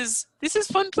 this is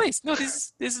fun place. No,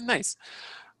 this is nice.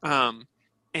 And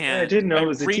I didn't know it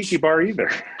was a tiki bar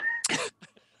either.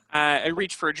 I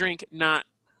reach for a drink, not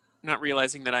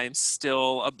realizing that I am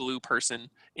still a blue person,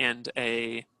 and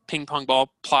a ping pong ball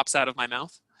plops out of my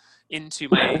mouth into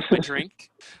my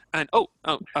drink, and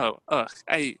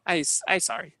I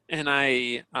sorry, and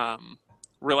I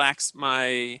relax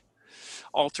my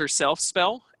alter self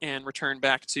spell and return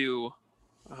back to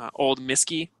old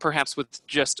Misky, perhaps with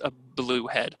just a blue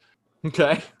head.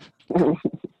 Okay.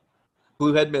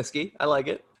 Blue head Misky. I like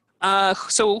it.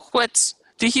 So what?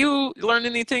 Did you learn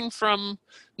anything from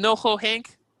NoHo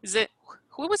Hank?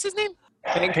 What was his name?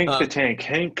 Hank the Tank.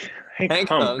 Hank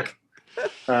Hunk.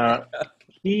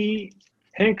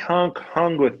 Hank Hunk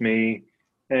hung with me,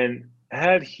 and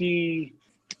had he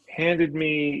handed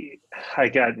me, I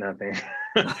got nothing.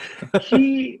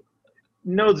 He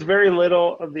knows very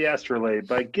little of the astrolabe,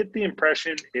 but I get the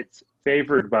impression it's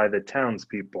favored by the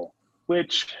townspeople,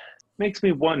 which makes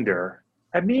me wonder.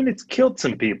 I mean, it's killed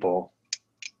some people,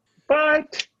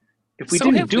 but if we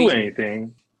didn't do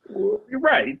anything, you're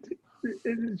right.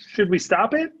 Should we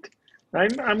stop it?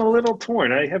 I'm a little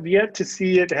torn. I have yet to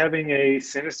see it having a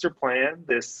sinister plan.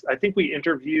 I think we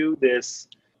interview this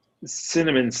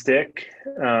cinnamon stick,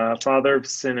 father of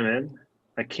cinnamon.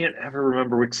 I can't ever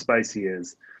remember which spice he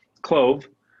is. Clove,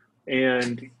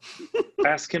 and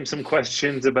ask him some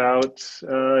questions about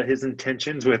his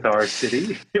intentions with our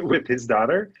city, with his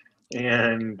daughter,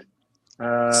 and.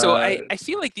 So I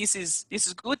feel like this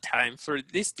is good time for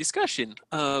this discussion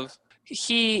of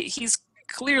he's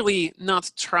clearly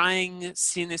not trying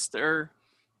sinister.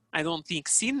 I don't think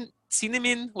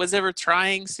Cinnamon was ever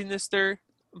trying sinister,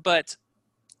 but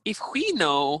if we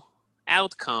know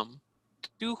outcome,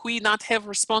 do we not have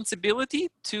responsibility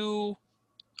to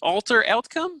alter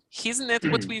outcome? Isn't that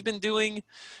what we've been doing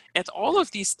at all of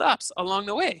these stops along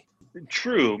the way?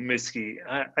 True, Misky.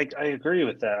 I agree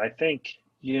with that. I think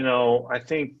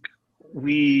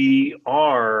we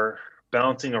are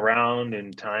bouncing around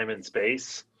in time and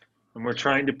space, and we're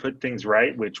trying to put things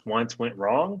right, which once went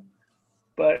wrong.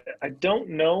 But I don't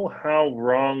know how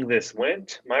wrong this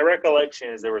went. My recollection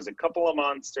is there was a couple of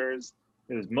monsters.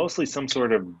 It was mostly some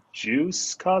sort of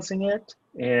juice causing it.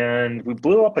 And we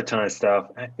blew up a ton of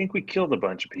stuff. I think we killed a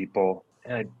bunch of people.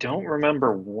 And I don't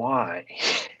remember why.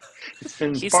 It's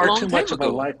been far too much of a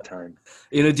lifetime.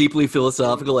 In a deeply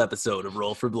philosophical episode of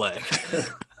Roll for Blank.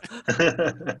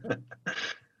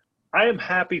 I am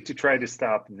happy to try to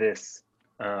stop this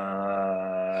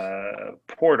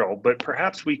portal, but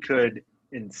perhaps we could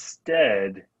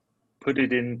instead put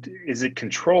it in. Is it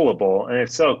controllable? And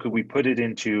if so, could we put it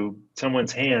into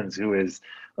someone's hands who is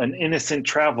an innocent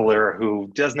traveler who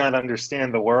does not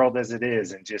understand the world as it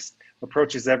is and just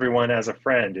approaches everyone as a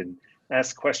friend and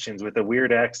asks questions with a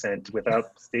weird accent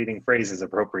without stating phrases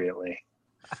appropriately?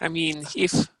 I mean,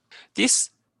 if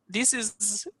this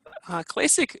is a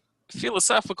classic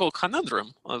philosophical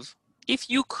conundrum of if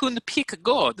you could pick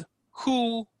God,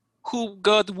 who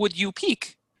God would you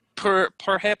pick?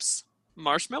 Perhaps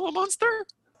Marshmallow Monster?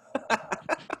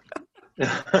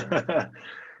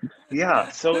 Yeah.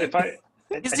 So if I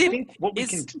Is think what we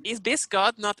can is this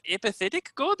God not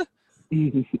apathetic God?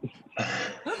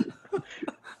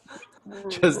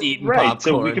 Just eating right.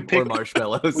 So popcorn or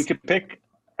marshmallows. we could pick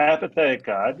apathetic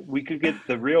God. We could get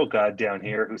the real God down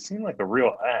here, who seemed like a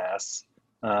real ass.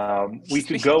 We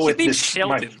could go with His name's this.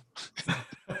 Sheldon.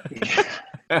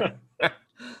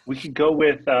 We could go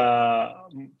with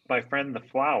my friend the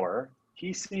Flower.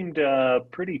 He seemed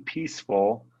pretty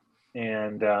peaceful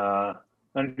and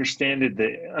understanding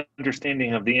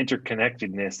of the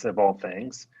interconnectedness of all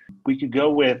things. We could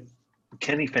go with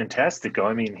Kenny Fantastico.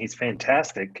 I mean, he's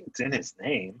fantastic. It's in his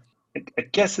name. I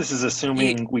guess this is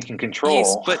assuming we can control.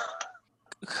 Yes, but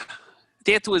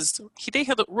they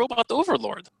had a robot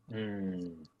overlord.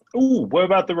 Ooh, what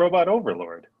about the robot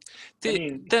overlord? He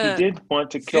did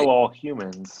want to kill all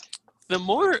humans. The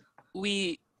more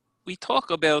we talk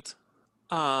about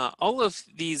all of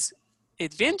these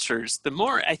adventures, the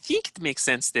more I think it makes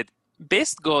sense that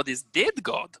best God is dead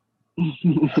God.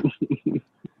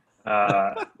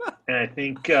 And I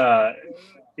think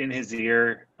in his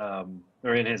ear,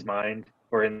 or in his mind,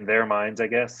 or in their minds, I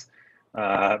guess,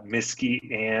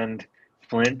 Miski and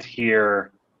Flint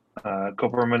hear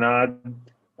Copermanad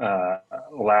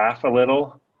laugh a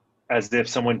little, as if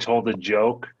someone told a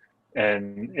joke,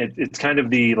 and it's kind of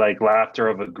the like laughter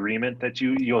of agreement that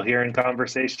you'll hear in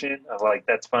conversation, of like,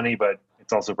 that's funny, but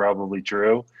it's also probably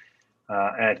true.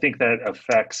 And I think that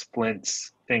affects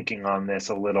Flint's thinking on this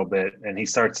a little bit, and he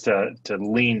starts to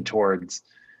lean towards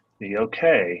the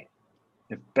okay.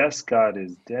 If best God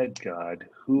is dead God,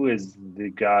 who is the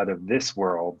God of this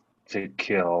world to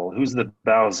kill? Who's the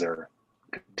Bowser?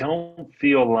 I don't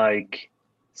feel like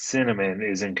Cinnamon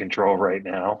is in control right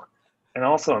now. And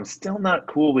also, I'm still not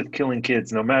cool with killing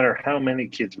kids, no matter how many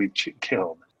kids we've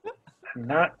killed. I'm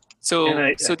not.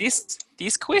 So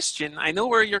this question, I know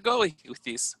where you're going with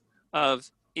this.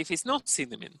 Of if it's not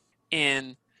Cinnamon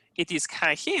and it is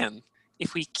Cahen,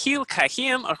 if we kill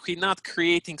Cahen, are we not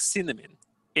creating Cinnamon?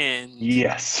 And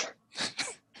yes.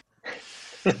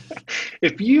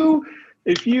 If you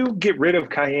get rid of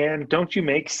Cayenne, don't you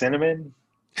make Cinnamon?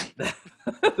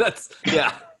 That's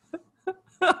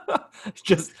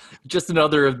just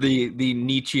another of the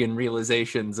Nietzschean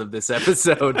realizations of this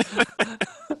episode.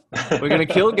 We're gonna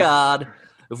kill God.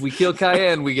 If we kill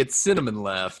Cayenne, we get Cinnamon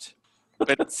left.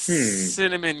 But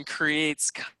Cinnamon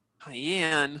creates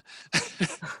Cayenne.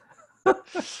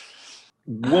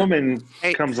 Woman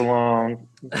comes along,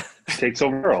 takes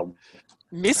over the world.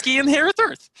 Miski inherits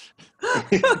Earth.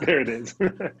 There it is.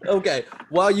 Okay.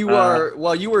 While you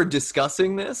are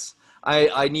discussing this,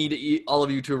 I need all of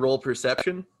you to roll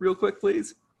perception real quick,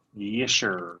 please. Yeah,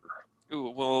 sure. Ooh,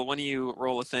 well, why don't you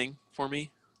roll a thing for me?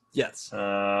 Yes.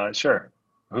 Sure.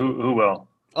 Who will?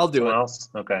 I'll do Someone it. else?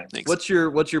 Okay. Thanks. What's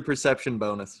your perception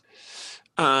bonus?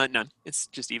 None. It's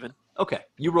just even. Okay.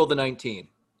 You rolled a 19.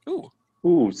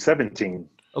 Ooh, 17.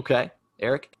 Okay.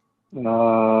 Eric?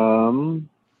 19.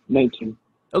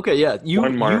 Okay, yeah.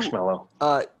 One marshmallow.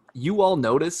 You all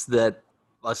notice that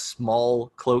a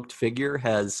small cloaked figure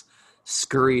has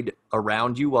scurried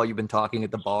around you while you've been talking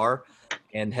at the bar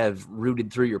and have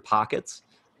rooted through your pockets.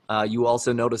 You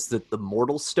also notice that the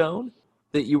mortal stone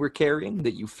that you were carrying,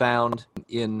 that you found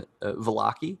in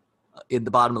Vallaki, in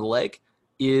the bottom of the lake,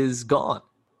 is gone.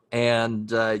 And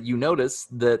you notice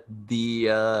that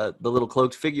the little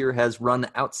cloaked figure has run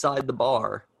outside the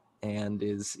bar and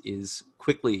is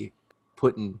quickly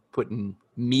putting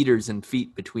meters and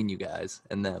feet between you guys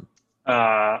and them.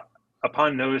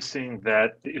 Upon noticing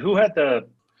that, who had the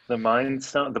mind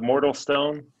stone, the mortal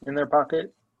stone in their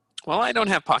pocket? Well, I don't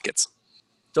have pockets.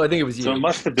 So I think it was you. So it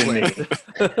must have been me.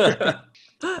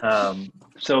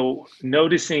 So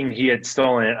noticing he had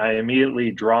stolen it, I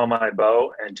immediately draw my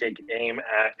bow and take aim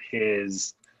at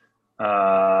his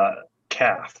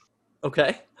calf.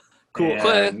 Okay. Cool.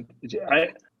 And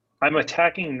I'm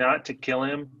attacking not to kill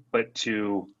him, but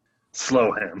to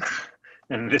slow him.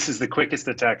 And this is the quickest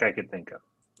attack I could think of.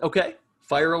 Okay.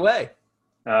 Fire away.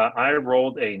 I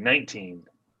rolled a 19.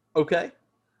 Okay.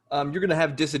 You're going to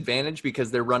have disadvantage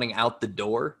because they're running out the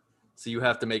door. So you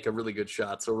have to make a really good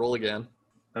shot. So roll again.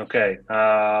 Okay.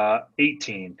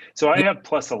 18. So I have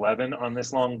plus 11 on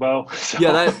this longbow. So.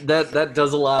 Yeah, that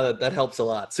does a lot. That helps a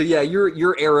lot. So yeah,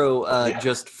 your arrow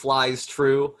just flies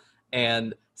through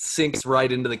and sinks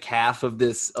right into the calf of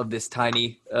this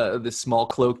tiny, this small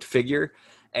cloaked figure.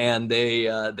 and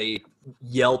they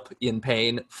yelp in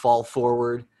pain, fall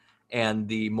forward, and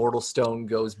the mortal stone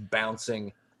goes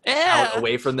bouncing out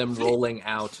away from them, rolling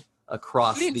out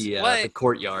across Flint, the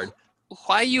courtyard.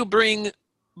 Why you bring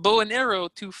bow and arrow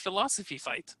to philosophy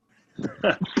fight?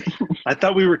 I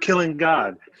thought we were killing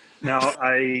God. Now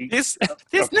This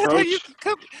not how you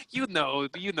come. You know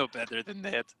better than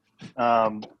that.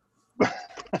 um,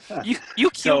 You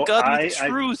kill So God with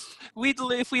truth.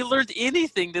 If we learned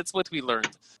anything, that's what we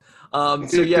learned.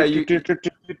 So yeah,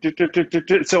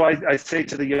 So I say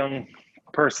to the young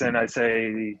person, I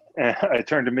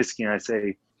turn to Misky and I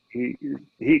say,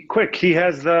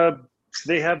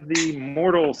 they have the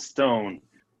mortal stone,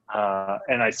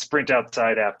 and I sprint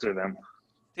outside after them.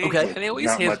 They always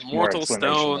Not have much more mortal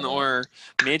explanation stone than that. or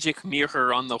magic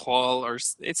mirror on the wall, or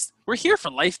we're here for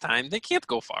lifetime. They can't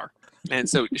go far, and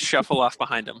so shuffle off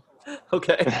behind them.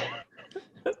 Okay.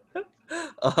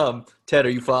 Ted, are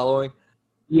you following?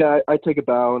 Yeah, I take a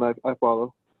bow and I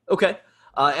follow. Okay.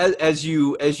 As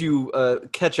you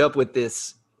catch up with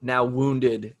this now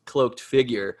wounded cloaked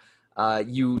figure,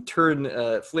 you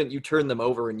turn Flint. You turn them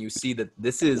over, and you see that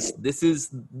this is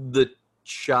the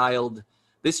child.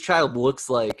 This child looks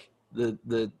like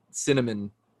the cinnamon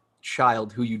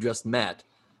child who you just met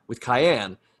with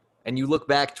Cayenne, and you look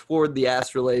back toward the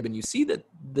astrolabe, and you see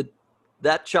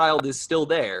that child is still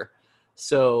there.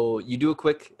 So you do a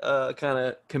quick kind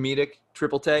of comedic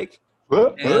triple take,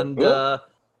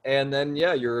 and then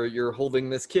you're holding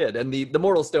this kid, and the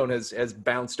mortal stone has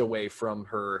bounced away from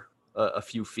her a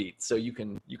few feet, so you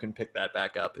can pick that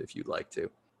back up if you'd like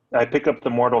to. I pick up the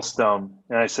mortal stone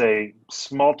and I say,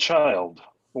 "Small child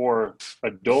or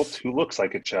adult who looks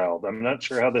like a child." I'm not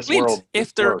sure how this world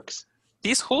works.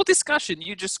 This whole discussion,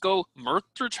 you just go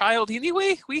murder child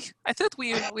anyway. I thought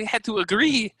we had to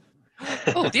agree.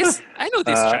 Oh, I know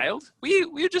this child.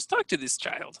 We just talked to this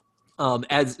child. Are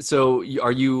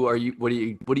you what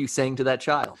are you saying to that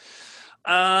child?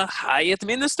 Hi,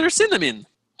 Administrator Cinnamon.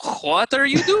 What are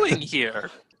you doing here?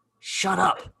 Shut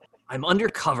up. I'm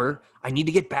undercover. I need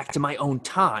to get back to my own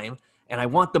time, and I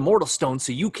want the mortal stone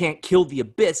so you can't kill the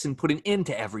abyss and put an end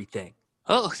to everything.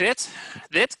 Oh,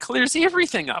 that clears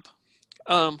everything up.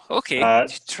 Okay.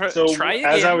 So try again.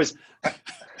 as I was,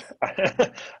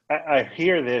 I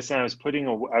hear this, and I was putting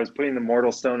the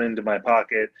mortal stone into my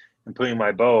pocket and putting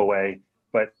my bow away.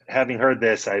 But having heard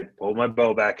this, I pull my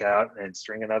bow back out and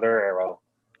string another arrow.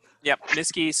 Yep,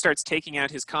 Misky starts taking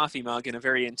out his coffee mug in a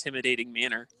very intimidating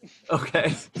manner.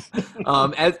 Okay.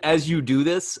 As you do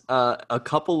this, a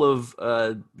couple of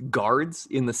guards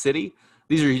in the city,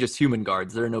 these are just human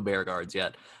guards, there are no bear guards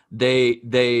yet, they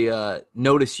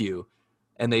notice you,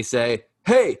 and they say,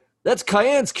 "Hey, that's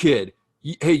Cayenne's kid.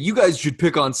 Hey, you guys should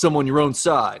pick on someone your own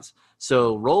size."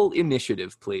 So roll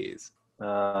initiative, please.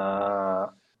 I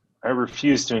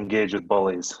refuse to engage with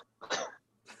bullies.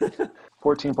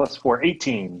 14 plus 4,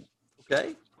 18.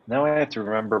 Okay. Now I have to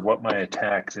remember what my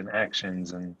attacks and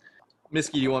actions and...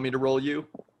 Misky, you want me to roll you?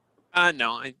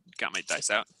 No, I got my dice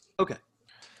out. Okay.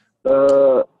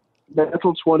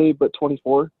 Natural 20, but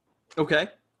 24. Okay,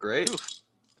 great. Ooh,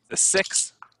 the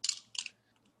 6.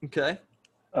 Okay.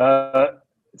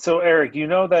 So Eric, you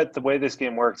know that the way this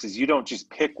game works is you don't just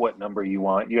pick what number you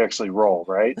want, you actually roll,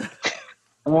 right?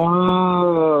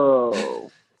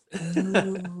 Oh.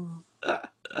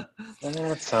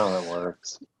 That's how it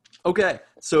works. Okay,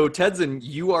 so Tedzin,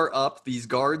 you are up. These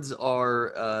guards are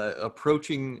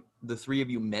approaching the three of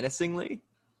you menacingly.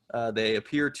 They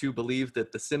appear to believe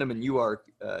that the cinnamon you are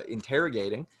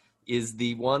interrogating is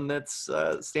the one that's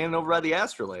standing over by the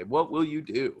astrolabe. What will you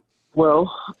do?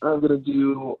 Well, I'm going to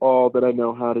do all that I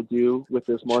know how to do with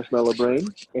this marshmallow brain,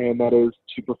 and that is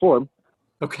to perform.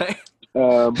 Okay.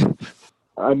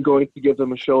 I'm going to give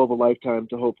them a show of a lifetime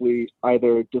to hopefully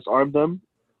either disarm them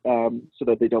so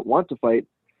that they don't want to fight,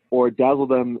 or dazzle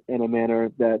them in a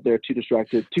manner that they're too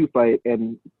distracted to fight,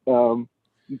 and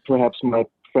perhaps my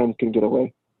friends can get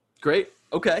away. Great.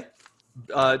 Okay.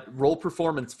 Roll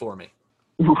performance for me.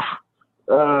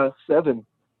 7.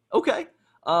 Okay.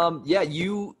 Yeah,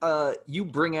 you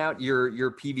bring out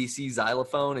your PVC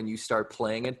xylophone and you start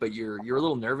playing it, but you're a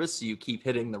little nervous, so you keep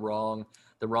hitting the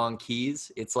wrong keys.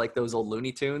 It's like those old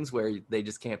Looney Tunes where they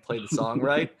just can't play the song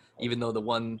right, even though the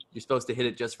one you're supposed to hit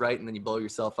it just right, and then you blow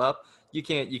yourself up. You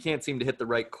can't seem to hit the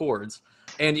right chords.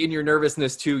 And in your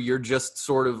nervousness too, you're just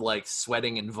sort of like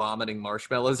sweating and vomiting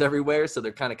marshmallows everywhere, so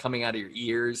they're kind of coming out of your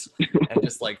ears and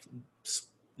just like,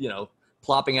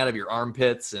 plopping out of your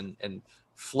armpits and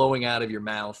flowing out of your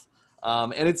mouth.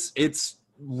 And it's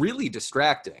really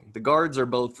distracting. The guards are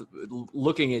both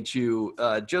looking at you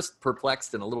just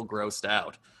perplexed and a little grossed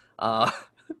out.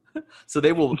 So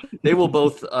they will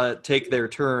both take their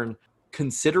turn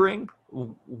considering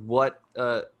what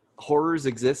horrors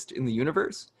exist in the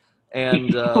universe.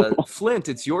 And Flint,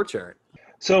 it's your turn.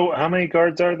 So how many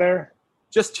guards are there?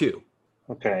 Just 2.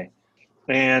 Okay.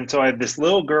 And so I have this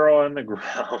little girl on the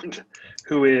ground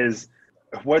who is,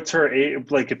 what's her age?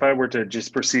 Like if I were to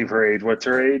just perceive her age, what's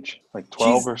her age? Like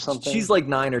 12 or something? She's like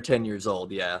 9 or 10 years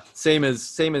old. Yeah. Same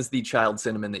as the child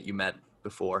Cinnamon that you met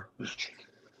before.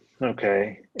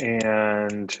 Okay.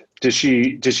 And does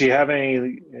she have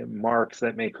any marks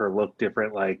that make her look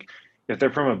different? Like if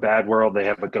they're from a bad world, they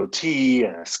have a goatee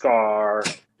and a scar,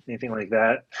 anything like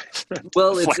that?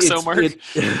 Well, Flexomark.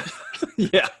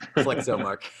 Yeah,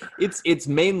 Flexomark. It's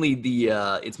mainly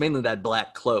that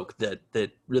black cloak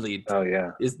that really Oh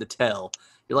yeah. is the tell.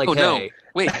 You're like, Oh, no. hey,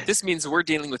 Wait, this means we're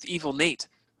dealing with evil Nate.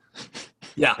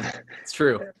 yeah, it's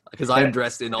true because I'm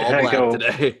dressed in all And I black go,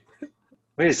 today.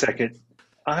 Wait a second.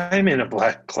 I'm in a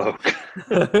black cloak.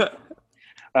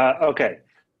 Okay.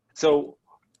 So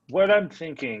what I'm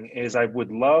thinking is I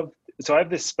have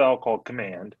this spell called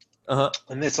Command,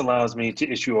 and this allows me to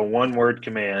issue a 1-word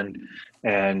command,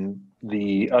 and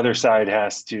the other side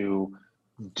has to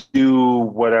do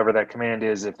whatever that command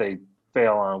is if they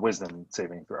fail on a wisdom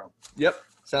saving throw. Yep,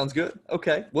 sounds good.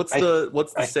 Okay, what's the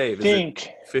I save? think Is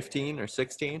it 15 or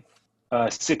 16?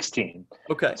 16.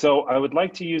 Okay. So I would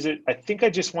like to use it. I think I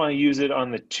just want to use it on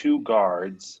the 2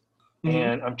 guards. Mhm.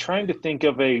 And I'm trying to think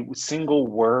of a single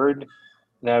word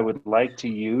that I would like to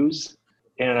use.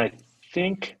 And I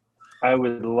think I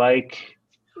would like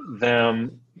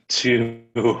them to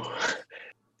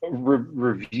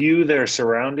review their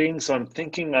surroundings. So I'm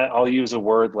thinking I'll use a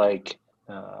word like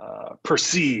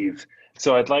perceive.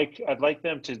 So I'd like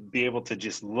them to be able to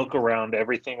just look around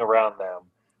everything around them.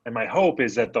 And my hope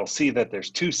is that they'll see that there's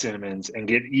 2 Cinnamons and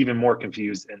get even more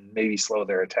confused and maybe slow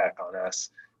their attack on us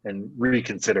and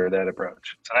reconsider that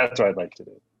approach. So that's what I'd like to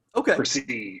do. Okay.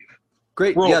 Perceive.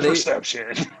 Great. Roll Yeah,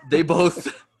 perception. they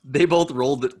both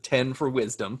rolled 10 for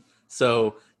wisdom,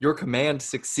 so your command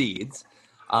succeeds.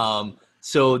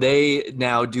 So they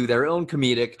now do their own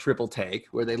comedic triple take,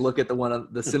 where they look at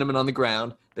the cinnamon on the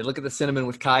ground, they look at the cinnamon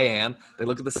with cayenne, they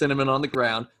look at the cinnamon on the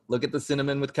ground, look at the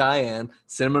cinnamon with cayenne,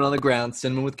 cinnamon on the ground,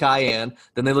 cinnamon with cayenne.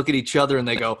 Then they look at each other and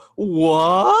they go,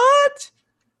 "What?"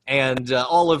 And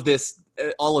all of this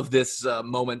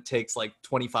moment takes like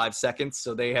 25 seconds,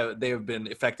 so they have been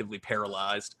effectively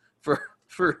paralyzed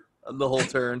for the whole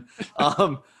turn.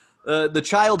 The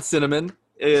child Cinnamon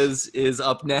is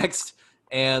up next,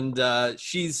 and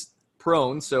she's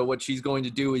prone. So what she's going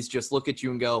to do is just look at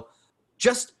you and go,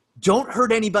 "Just don't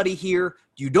hurt anybody here.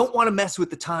 You don't want to mess with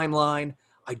the timeline.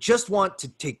 I just want to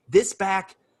take this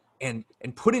back and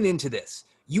put it into this.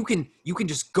 You can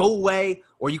just go away,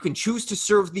 or you can choose to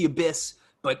serve the abyss.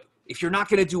 But if you're not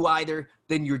going to do either,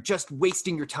 then you're just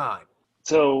wasting your time."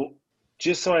 So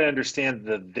just so I understand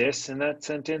the this in that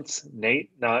sentence,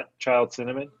 Nate, not child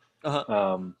Cinnamon.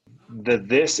 The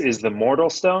this is the mortal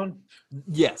stone.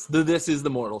 Yes, this is the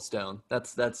mortal stone.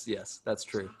 That's yes, that's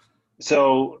true.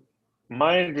 So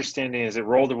my understanding is it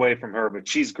rolled away from her, but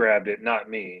she's grabbed it, not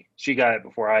me. She got it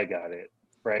before I got it,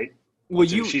 right? Well,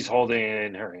 So she's holding it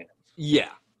in her hand.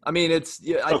 yeah. I mean,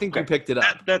 I think you picked it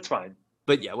up, That's fine.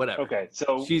 but yeah, whatever. Okay,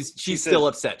 so She's she still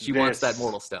says upset. She wants that this.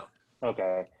 mortal stone.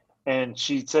 Okay. And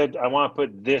she said, I want to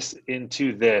put this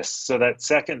into this. So that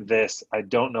second this, I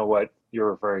don't know what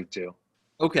you're referring to.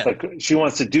 Okay. Like she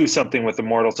wants to do something with the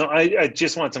mortal stone. I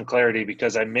just want some clarity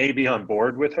because I may be on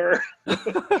board with her.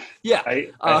 Yeah.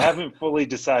 I haven't fully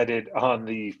decided on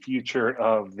the future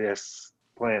of this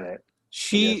planet.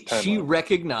 She timeline.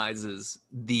 recognizes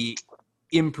the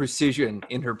imprecision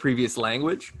in her previous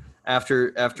language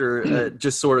after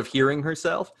just sort of hearing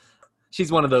herself.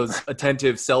 She's one of those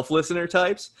attentive self-listener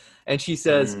types, and she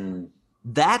says,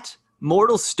 "That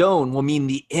mortal stone will mean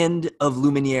the end of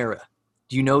Luminera.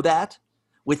 Do you know that?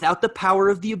 Without the power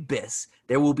of the abyss,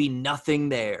 there will be nothing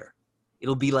there.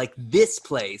 It'll be like this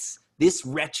place, this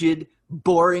wretched,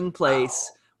 boring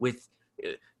place with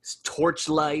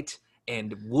torchlight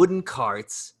and wooden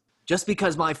carts. Just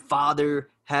because my father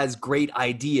has great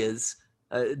ideas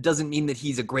doesn't mean that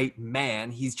he's a great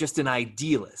man. He's just an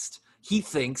idealist. He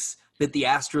thinks that the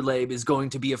astrolabe is going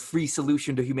to be a free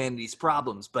solution to humanity's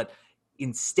problems, but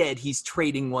instead he's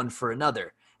trading one for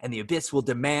another, and the abyss will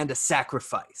demand a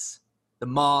sacrifice. The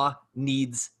maw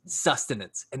needs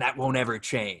sustenance, and that won't ever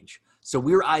change. So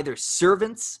we're either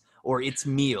servants or it's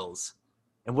meals.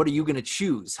 And what are you going to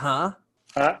choose, huh?"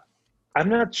 I'm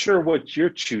not sure what you're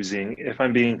choosing, if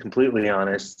I'm being completely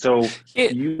honest. So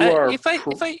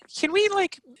Can we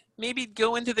like maybe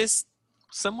go into this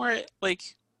somewhere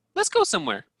like let's go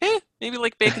somewhere. Maybe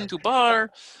like Bacon to Bar.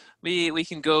 We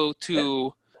can go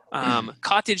to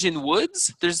Cottage in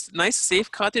Woods. There's nice,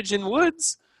 safe Cottage in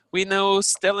Woods. We know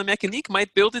Stella Mechanique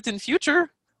might build it in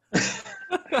future.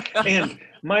 And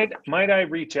might I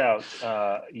reach out,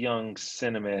 young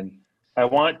Cinnamon? I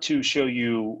want to show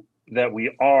you that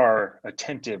we are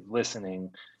attentive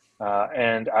listening,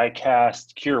 and I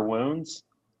cast Cure Wounds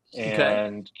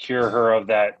and cure her of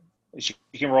that. She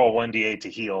can roll 1d8 to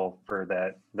heal for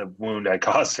the wound I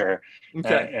caused her.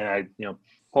 Okay. And I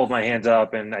hold my hands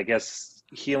up, and I guess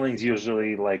healing's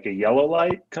usually like a yellow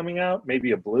light coming out,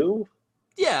 maybe a blue.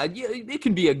 Yeah, it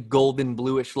can be a golden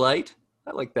bluish light.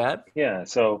 I like that. Yeah,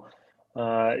 so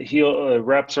heal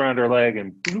wraps around her leg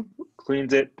and bloop,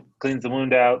 cleans the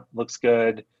wound out. Looks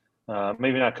good.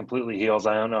 Maybe not completely heals.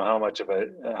 I don't know how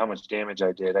much damage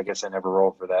I did. I guess I never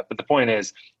rolled for that. But the point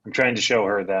is, I'm trying to show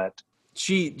her that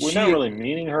we're not really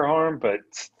meaning her harm, but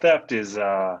theft is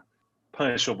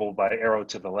punishable by arrow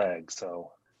to the leg.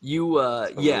 So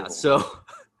so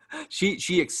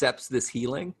she accepts this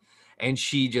healing, and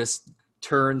she just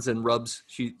turns and rubs.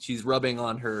 She's rubbing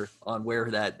on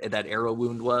where that arrow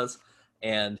wound was,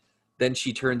 and then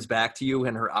she turns back to you,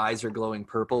 and her eyes are glowing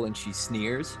purple, and she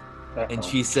sneers. And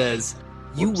she says,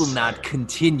 "You will not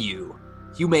continue.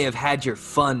 You may have had your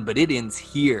fun, but it ends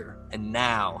here and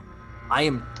now. I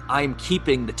am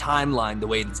keeping the timeline the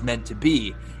way it's meant to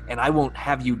be, and I won't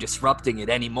have you disrupting it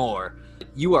anymore.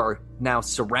 You are now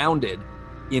surrounded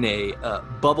in a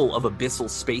bubble of abyssal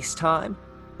space-time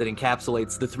that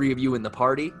encapsulates the three of you in the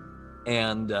party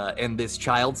and this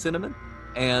child Cinnamon.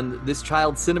 And this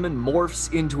child Cinnamon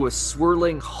morphs into a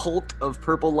swirling hulk of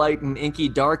purple light and inky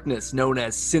darkness known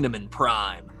as Cinnamon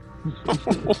Prime."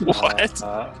 What?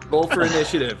 Roll for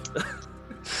initiative.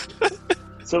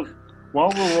 So while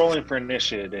we're rolling for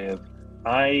initiative,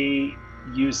 I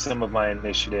use some of my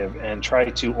initiative and try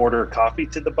to order coffee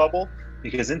to the bubble,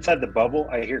 because inside the bubble,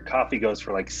 I hear coffee goes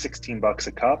for like $16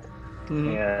 a cup.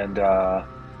 And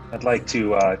I'd like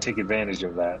to take advantage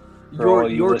of that. For all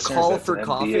you Your listeners, call that's for an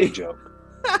coffee. NBA joke.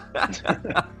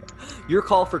 Your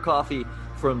call for coffee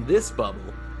from this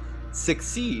bubble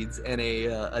succeeds, and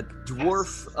a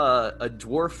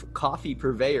dwarf coffee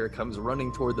purveyor comes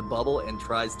running toward the bubble and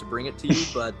tries to bring it to you,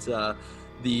 but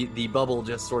the bubble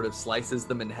just sort of slices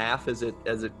them in half as it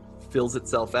fills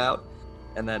itself out,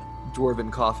 and that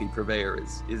dwarven coffee purveyor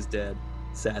is dead,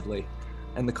 sadly,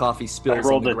 and the coffee spills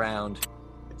on the ground,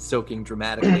 soaking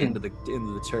dramatically into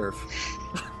the turf.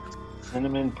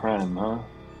 Cinnamon Prime, huh?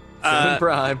 Cinnamon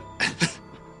Prime.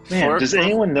 Man, does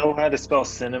anyone know how to spell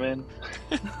cinnamon?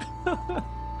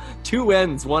 2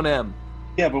 N's, 1 M.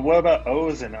 Yeah, but what about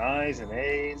O's and I's and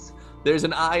A's? There's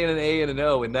an I and an A and an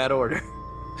O in that order.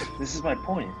 This is my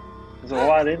point. There's a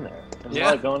lot in there. There's a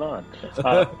lot going on.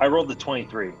 I rolled a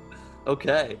 23.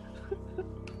 Okay.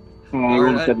 I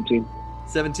rolled 17.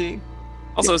 17?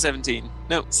 Also 17.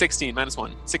 No, 16 minus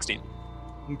 1. 16.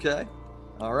 Okay.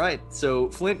 All right. So,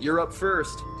 Flint, you're up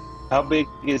first. How big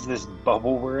is this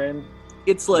bubble we're in?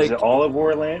 It's like... Is it all of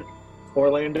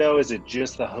Orlando? Is it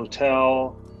just the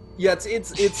hotel? Yeah,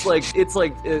 it's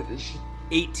like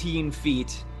 18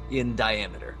 feet in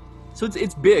diameter. So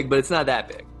it's big, but it's not that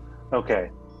big. Okay.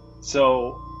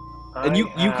 So and you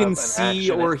can see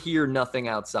or hear nothing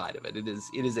outside of it. It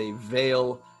is a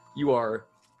veil. You are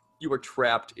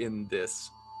trapped in this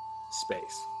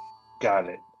space. Got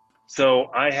it. So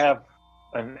I have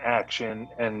an action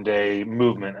and a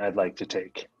movement I'd like to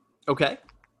take. Okay.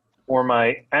 For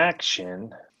my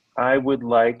action, I would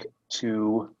like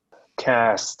to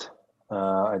cast...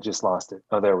 I just lost it.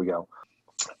 Oh, there we go.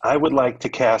 I would like to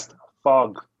cast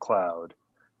Fog Cloud.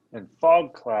 And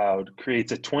Fog Cloud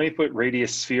creates a 20-foot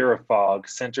radius sphere of fog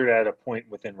centered at a point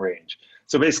within range.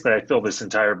 So basically, I fill this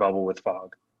entire bubble with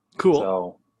fog. Cool.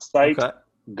 So sight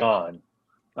gone.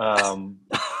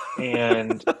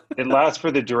 And it lasts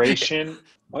for the duration...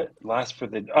 What lasts for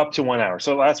up to 1 hour?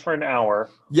 So it lasts for an hour.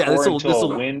 Yeah,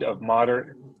 until a wind of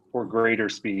moderate or greater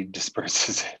speed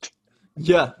disperses it.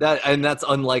 Yeah, that's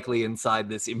unlikely inside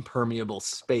this impermeable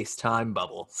space-time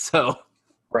bubble. So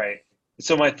right.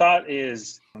 So my thought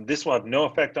is this will have no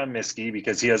effect on Miski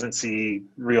because he doesn't see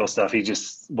real stuff. He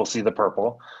just will see the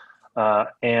purple.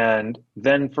 And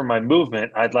then for my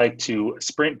movement, I'd like to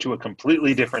sprint to a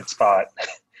completely different spot.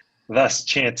 Thus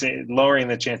lowering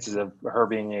the chances of her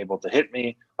being able to hit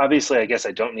me. Obviously, I guess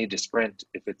I don't need to sprint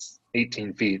if it's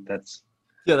 18 feet. That's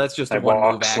just a I one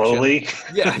walk move action. slowly.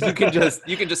 Yeah,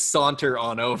 you can just saunter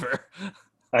on over.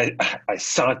 I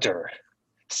saunter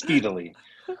speedily.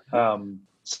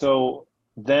 So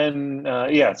then,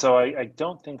 so I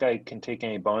don't think I can take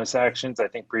any bonus actions. I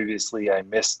think previously I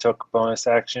mistook bonus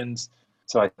actions.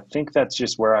 So I think that's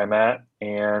just where I'm at.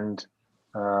 And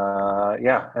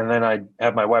yeah, and then I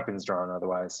have my weapons drawn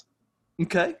otherwise.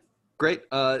 Okay, great.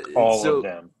 All so of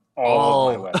them. All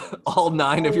of my weapons. all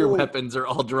 9 of your Oh. weapons are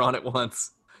all drawn at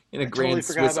once in a I grand totally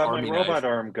forgot Swiss about Army my knife. robot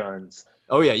arm guns.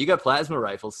 Oh yeah, you got plasma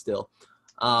rifles still.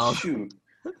 Shoot.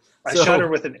 I so- shot her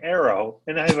with an arrow,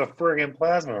 and I have a friggin'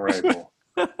 plasma rifle.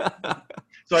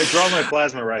 So I draw my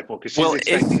plasma rifle because she's Well,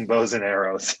 expecting bows and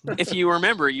arrows. If you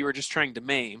remember, you were just trying to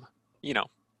maim,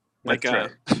 like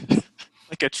That's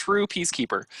like a true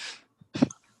peacekeeper.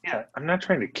 Yeah, I'm not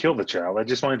trying to kill the child. I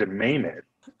just wanted to maim it.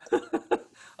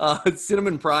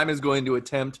 Cinnamon Prime is going to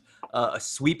attempt a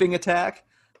sweeping attack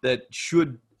that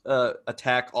should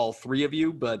attack all 3 of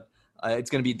you, but it's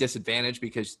going to be disadvantaged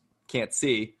because you can't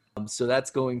see. So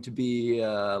that's going to be,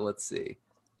 let's see,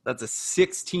 that's a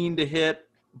 16 to hit,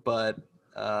 but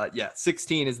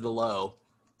 16 is the low.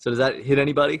 So does that hit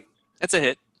anybody? That's a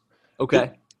hit.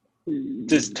 Okay.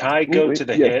 Does tie go to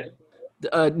the hit?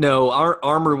 No, our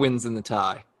armor wins in the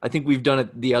tie. I think we've done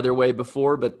it the other way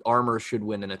before, but armor should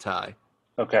win in a tie.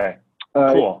 Okay,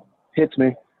 It cool. hits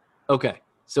me. Okay.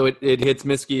 So it hits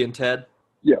Misky and Ted?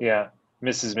 Yeah,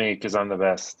 misses me because I'm the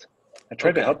best. I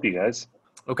tried to Okay. help you guys.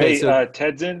 Okay, Hey, so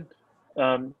Tedzin,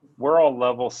 we're all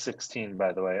level 16,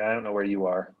 by the way. I don't know where you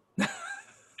are.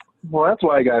 Well, that's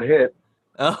why I got hit.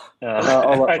 I'll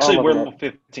Actually, we're level level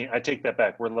 15. I take that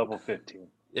back. We're level 15.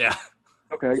 yeah.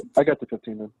 Okay, I got the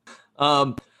 15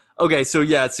 then. Okay, so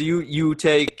you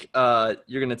take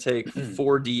you're gonna take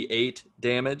 4d8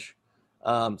 damage.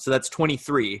 So that's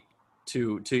 23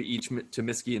 to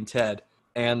Misky and Ted.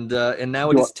 And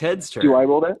now it is Ted's turn. Do I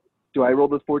roll that? Do I roll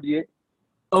the 4d8?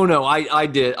 Oh no, I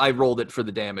did. I rolled it for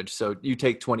the damage, so you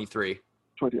take 23.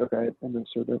 20. Okay, and then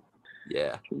so that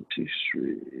Yeah.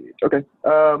 23. Okay.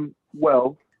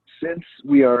 Well, since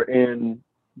we are in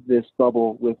this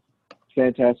bubble with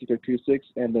fantastic acoustics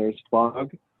and there's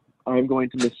fog, I'm going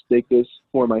to mistake this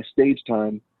for my stage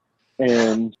time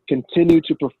and continue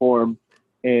to perform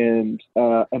and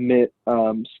emit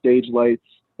stage lights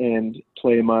and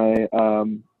play my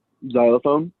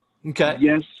xylophone. Okay.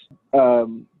 Yes,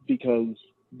 because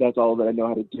that's all that I know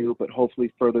how to do, but hopefully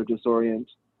further disorient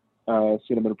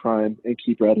Cinnamon Prime and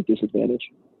keep her at a disadvantage.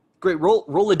 Great.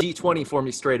 Roll a d20 for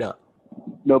me straight up.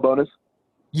 No bonus?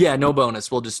 Yeah, no bonus.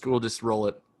 We'll just roll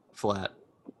it flat.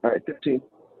 All right, 15.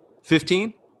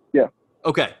 15? Yeah.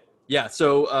 Okay. Yeah.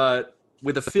 So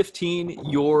with a 15,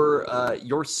 your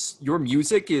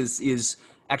music is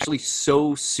actually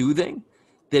so soothing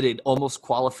that it almost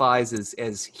qualifies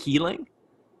as healing.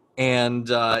 And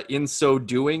in so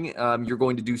doing, you're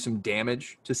going to do some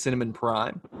damage to Cinnamon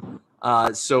Prime.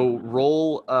 So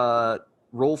roll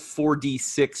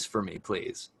 4d6 for me,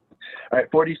 please. All right,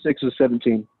 46 is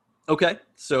 17. Okay.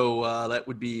 So that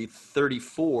would be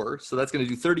 34. So that's going to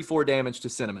do 34 damage to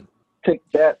Cinnamon. Take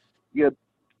that, you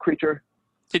creature.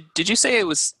 Did you say it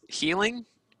was healing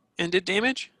and did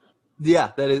damage?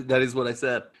 Yeah, that is what I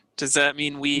said. Does that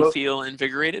mean we Well- feel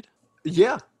invigorated?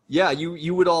 Yeah.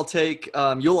 You would all take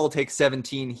you'll all take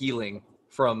 17 healing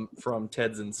from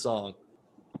Ted's song.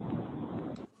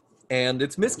 And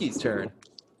it's Misky's turn.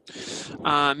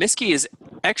 Misky is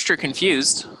extra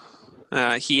confused.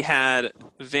 He had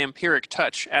vampiric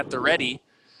touch at the ready,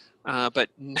 but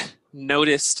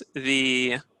noticed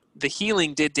the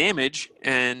healing did damage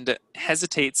and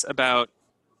hesitates about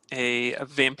a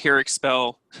vampiric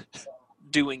spell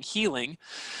doing healing,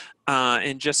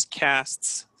 and just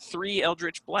casts 3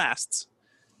 Eldritch Blasts,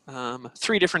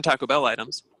 3 different Taco Bell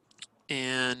items,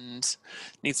 and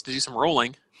needs to do some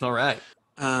rolling. All right.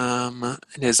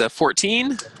 It is a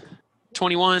 14,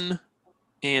 21,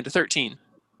 and a 13.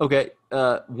 Okay.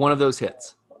 One of those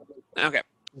hits. Okay.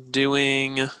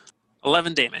 Doing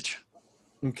 11 damage.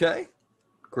 Okay.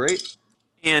 Great.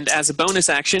 And as a bonus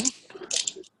action,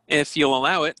 if you'll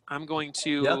allow it, I'm going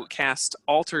to Yeah. cast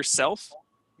Alter Self,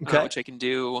 Okay. which I can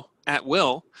do at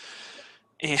will.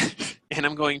 And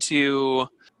I'm going to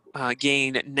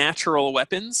gain natural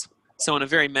weapons. So in a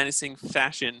very menacing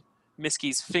fashion,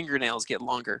 Misky's fingernails get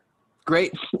longer.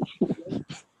 Great.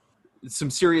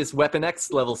 Some serious Weapon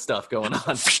X level stuff going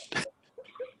on.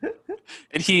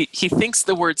 And he thinks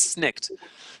the word snicked.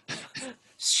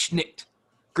 Schnicked.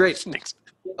 Great. Snicked.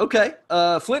 Okay.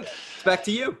 Flint, it's back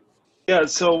to you. Yeah,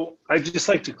 so I'd just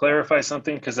like to clarify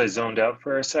something because I zoned out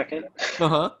for a second.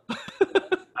 Uh-huh.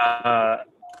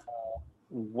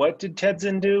 What did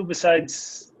Tedzin do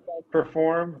besides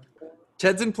perform?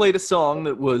 Tedzin played a song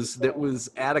that was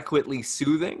adequately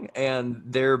soothing and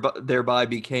thereby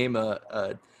became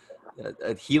a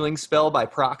healing spell by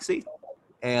proxy,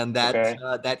 and that Okay.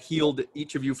 that healed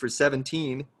each of you for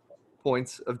 17,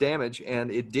 points of damage,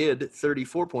 and it did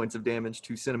 34 points of damage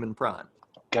to Cinnamon Prime.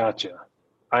 Gotcha.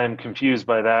 I am confused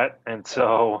by that, and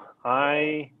so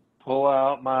I pull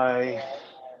out my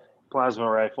plasma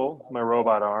rifle, my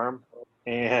robot arm,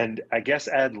 and I guess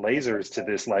add lasers to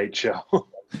this light show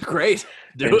Great.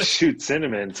 Do and it. shoot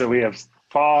Cinnamon. So we have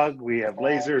fog, we have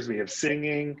lasers, we have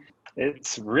singing.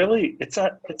 It's a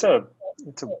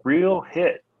real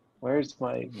hit. Where's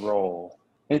my roll?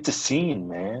 It's a scene,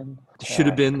 man. Should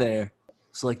have been there.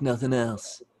 It's like nothing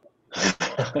else.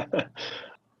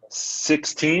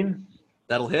 16.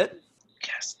 That'll hit.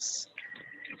 Yes.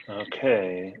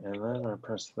 Okay, and then I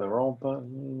press the roll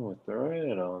button with the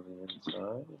red on the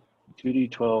inside.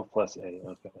 2d12 plus 8.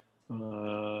 Okay.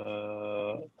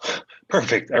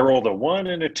 Perfect. I rolled a 1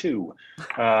 and a 2.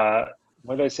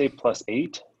 What did I say? Plus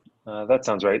 8? That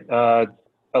sounds right.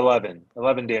 11.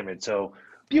 11 damage. So,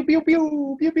 pew pew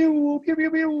pew pew pew pew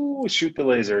pew pew. Shoot the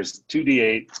lasers.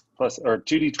 2d8 plus or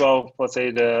 2d12 plus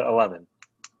 8. 11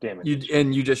 damage.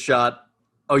 You just shot.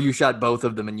 Oh, you shot both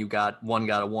of them, and one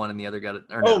got a 1, and the other got a.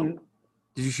 Or no. Oh,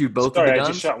 Did you shoot both sorry, of the guns?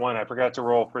 I just shot one. I forgot to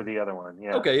roll for the other one.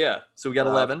 Yeah. Okay, yeah. So we got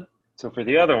 11. So for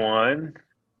the other one,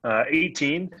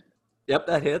 18. Yep,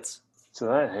 that hits. So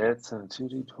that hits, and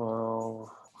 2d12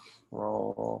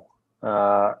 roll.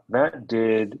 That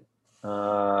did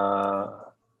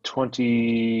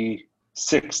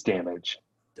 26 damage.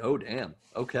 Oh, damn.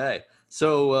 Okay.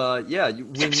 So yeah,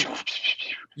 when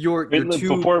your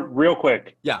two. Before, real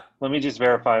quick. Yeah. Let me just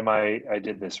verify I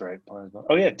did this right.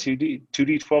 Oh yeah,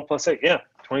 2d12 plus 8. Yeah,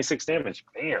 26 damage.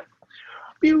 Bam.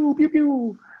 Pew pew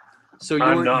pew. So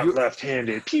I'm not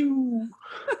left-handed. Pew.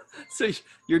 So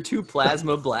your two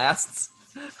plasma blasts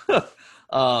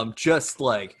just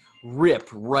like rip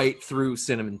right through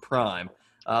Cinnamon Prime.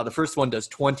 The first one does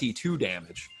 22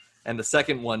 damage, and the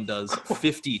second one does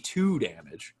 52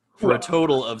 damage for a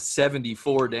total of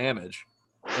 74 damage.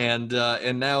 And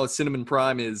now Cinnamon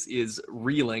Prime is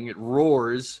reeling. It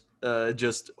roars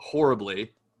just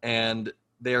horribly, and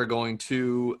they are going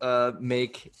to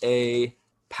make a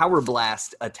power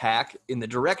blast attack in the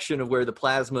direction of where the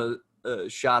plasma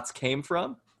shots came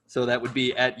from. So that would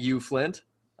be at you, Flint.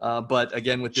 But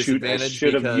again, with disadvantage, I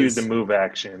should have used the move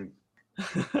action.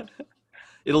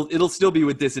 it'll still be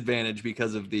with disadvantage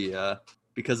because of the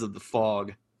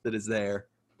fog that is there.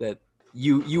 That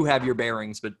you have your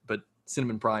bearings, but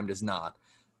Cinnamon Prime does not.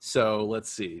 So let's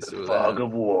see. The fog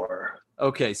of war.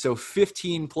 Okay, so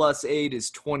 15 plus 8 is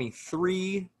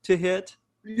 23 to hit.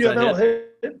 Yeah, that'll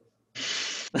hit.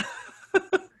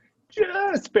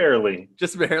 Just barely.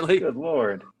 Just barely? Good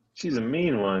Lord. She's a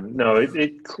mean one. No,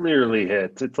 it clearly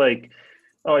hits. It's like,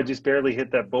 oh, I just barely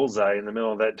hit that bullseye in the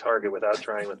middle of that target without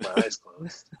trying with my eyes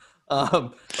closed.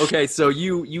 Okay, so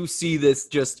you see this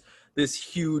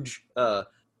huge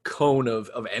cone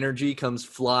of energy comes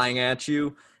flying at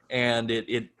you, and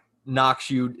it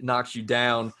knocks you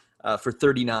down for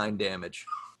 39 damage.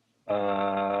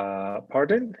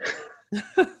 Pardon?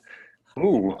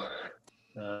 Ooh.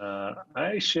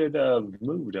 I should have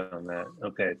moved on that.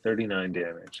 Okay, 39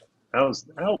 damage.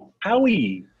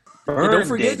 Owie. Burn, Don't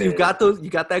forget, David. you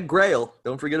got that grail.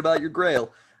 Don't forget about your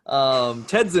grail.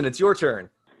 Tedzin, it's your turn.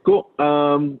 Cool.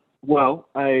 Well,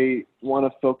 I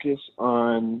want to focus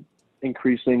on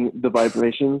increasing the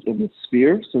vibrations in the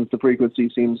sphere, since the frequency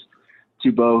seems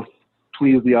to both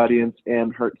please the audience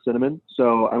and hurt Cinnamon.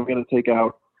 So I'm going to take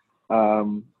out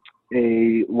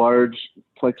a large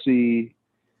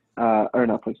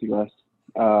not plexiglass,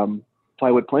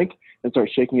 plywood plank, and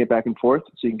start shaking it back and forth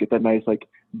so you can get that nice like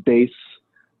bass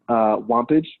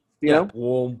wompage, you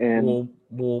know? And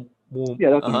yeah,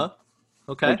 that's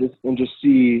okay. And just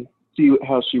see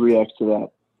how she reacts to that.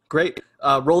 Great.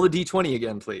 Roll the d20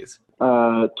 again, please.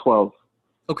 12.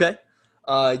 Okay.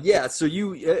 Yeah. So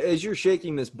as you're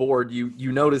shaking this board,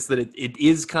 you notice that it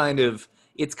is kind of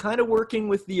working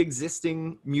with the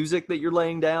existing music that you're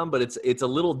laying down, but it's a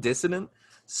little dissonant.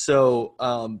 So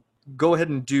go ahead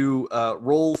and do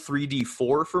roll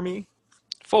 3d4 for me.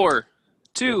 4,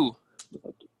 2,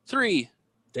 3.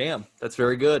 Damn, that's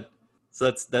very good.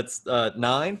 So that's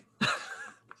 9.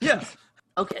 Yeah.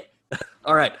 Okay.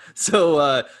 All right.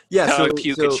 So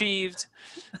Puke achieved.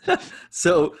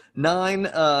 So 9.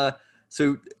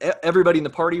 So everybody in the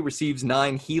party receives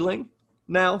 9 healing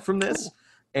now from this,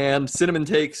 and Cinnamon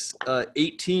takes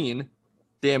 18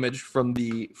 damage from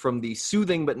the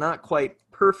soothing but not quite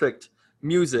perfect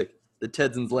music that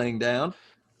Tedzin's laying down.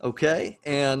 Okay,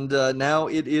 and now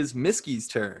it is Miski's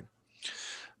turn.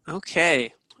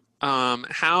 Okay.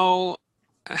 How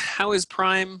is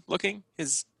Prime looking?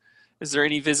 Is there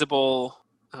any visible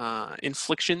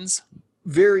inflictions?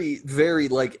 very, very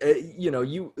like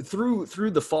you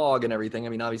through the fog and everything. I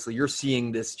mean, obviously, you're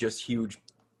seeing this just huge,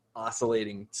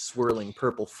 oscillating, swirling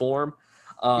purple form.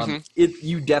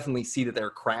 You definitely see that there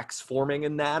are cracks forming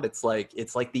in that. It's like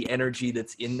the energy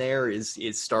that's in there is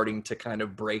starting to kind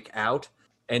of break out,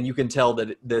 and you can tell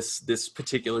that this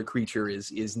particular creature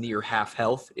is near half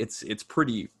health. It's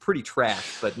pretty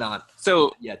trash, but not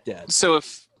yet dead. So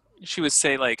if she was,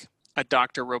 say, like a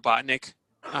Dr. Robotnik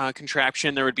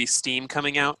contraption, there would be steam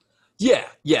coming out. Yeah.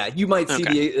 You might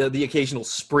see the occasional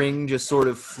spring just sort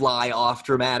of fly off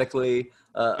dramatically.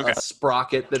 A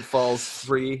sprocket that falls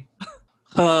free.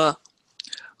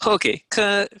 Okay,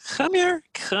 come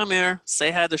here,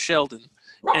 say hi to Sheldon.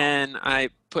 And I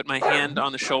put my hand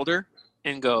on the shoulder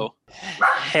and go,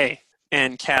 hey,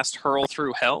 and cast Hurl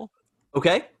Through Hell.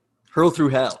 Okay, Hurl Through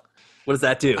Hell. What does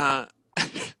that do?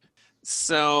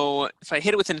 So if I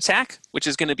hit it with an attack, which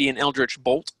is going to be an Eldritch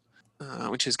Bolt,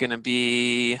 which is going to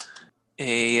be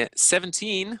a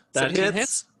 17. That 17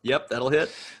 hits. Yep, that'll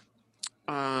hit.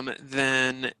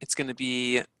 Then it's going to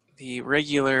be the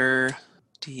regular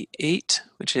D8,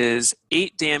 which is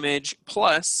 8 damage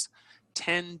plus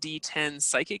 10 D10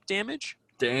 psychic damage.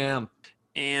 Damn.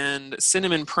 And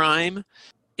Cinnamon Prime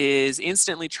is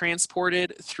instantly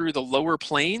transported through the lower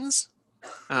planes.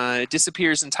 It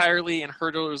disappears entirely and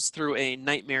hurtles through a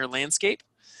nightmare landscape.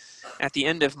 At the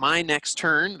end of my next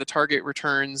turn, the target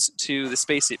returns to the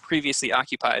space it previously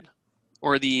occupied,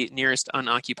 or the nearest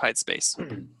unoccupied space.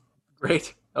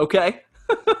 Great. Okay.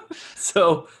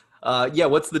 So,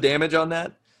 what's the damage on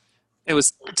that? It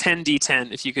was 10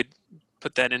 D10. If you could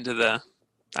put that into the,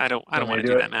 I don't want to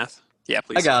do that math. Yeah,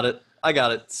 please. I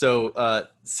got it. So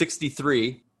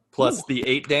 63 plus the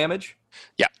 8 damage.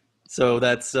 Yeah. So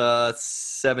that's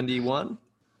 71.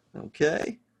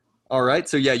 Okay. All right.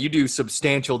 So yeah, you do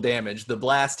substantial damage. The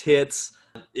blast hits.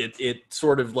 It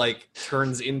sort of like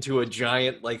turns into a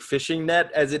giant like fishing net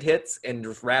as it hits and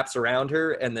just wraps around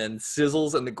her and then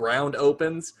sizzles and the ground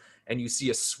opens and you see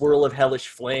a swirl of hellish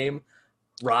flame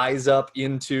rise up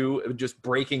into just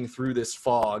breaking through this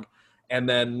fog. And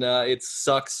then it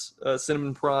sucks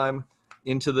Cinnamon Prime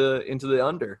into the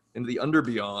under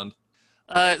beyond.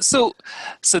 So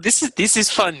this is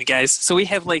fun, guys. So we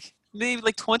have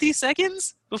maybe 20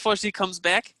 seconds before she comes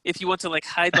back. If you want to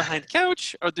hide behind the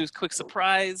couch or do a quick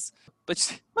surprise, but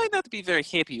she might not be very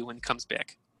happy when it comes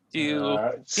back. Do you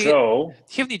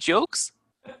have any jokes?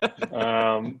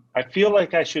 I feel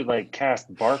like I should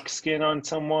cast bark skin on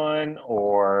someone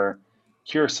or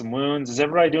cure some wounds. Is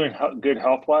everybody doing good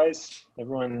health wise?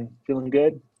 Everyone feeling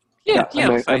good? Yeah.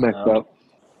 I maxed out.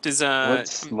 Does I'm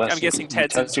guessing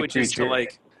Tedson switches to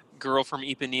Girl from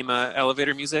Ipanema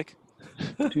elevator music?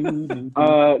 No,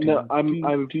 I've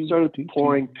started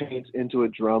pouring paint into a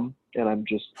drum, and I'm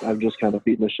just kind of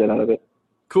beating the shit out of it.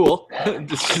 Cool.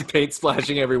 Just paint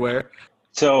splashing everywhere.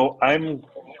 So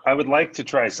I would like to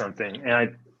try something,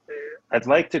 and I'd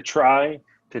like to try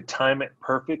to time it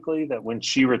perfectly that when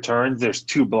she returns, there's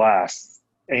 2 blasts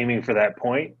aiming for that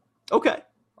point. Okay,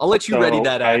 I'll let you ready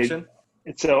that action.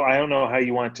 So I don't know how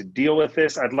you want to deal with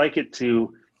this. I'd like it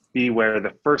to be where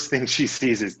the first thing she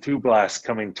sees is 2 blasts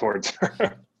coming towards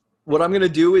her. What I'm going to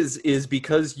do is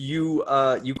because you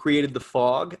created the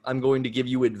fog, I'm going to give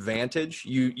you advantage.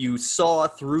 You saw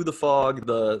through the fog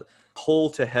the hole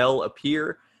to hell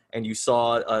appear, and you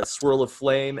saw a swirl of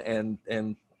flame,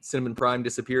 and Cinnamon Prime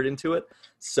disappeared into it.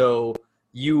 So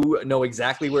you know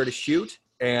exactly where to shoot.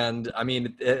 And I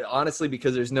mean, honestly,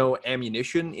 because there's no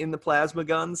ammunition in the plasma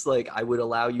guns, I would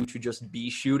allow you to just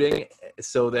be shooting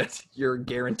so that you're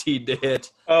guaranteed to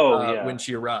hit when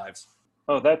she arrives.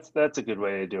 Oh, that's a good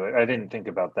way to do it. I didn't think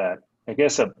about that. I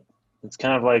guess it's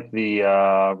kind of like the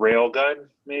rail gun,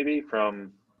 maybe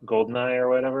from GoldenEye or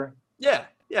whatever. Yeah.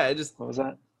 What was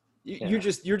that? You're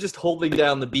just holding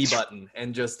down the B button,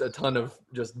 and just a ton of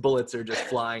just bullets are just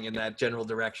flying in that general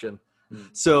direction.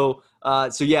 So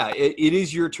it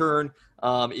is your turn.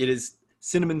 It is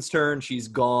Cinnamon's turn. She's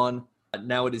gone.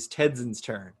 Now it is Tedson's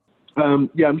turn. I'm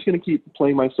just gonna keep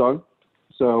playing my song.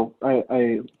 So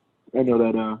I know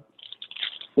that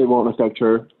it won't affect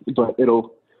her, but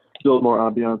it'll build more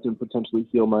ambiance and potentially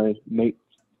heal my mate.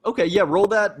 Okay, yeah. Roll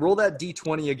that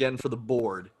D20 again for the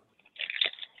board.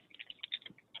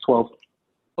 12.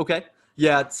 Okay.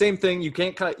 Yeah, same thing. You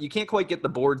can't quite get the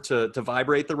board to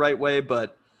vibrate the right way,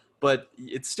 but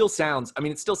it still sounds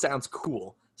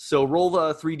cool. So roll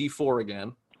the 3d4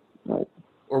 again. Right.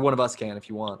 Or one of us can if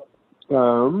you want.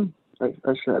 I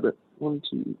should have it. 1,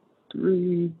 2,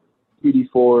 3.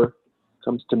 3d4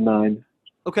 comes to 9.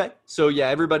 Okay. So yeah,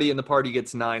 everybody in the party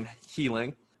gets 9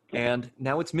 healing. And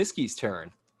now it's Miski's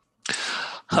turn.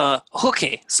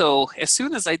 Okay, so as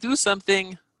soon as I do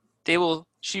something,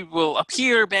 she will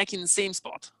appear back in the same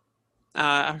spot.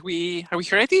 Are we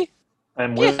ready?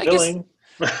 I'm Yeah, willing.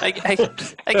 I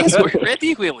guess we're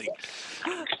ready, willing.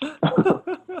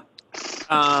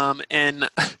 And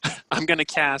I'm gonna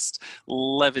cast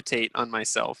levitate on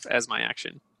myself as my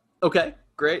action. Okay,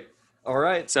 great. All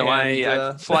right. So and,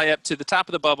 I fly up to the top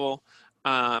of the bubble,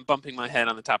 bumping my head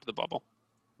on the top of the bubble,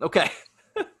 Okay,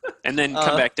 and then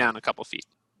come back down a couple feet.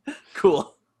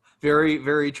 cool. Very,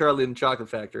 very Charlie and the Chocolate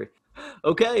Factory.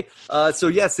 Okay, so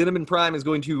yeah, Cinnamon Prime is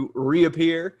going to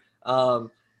reappear,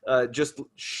 just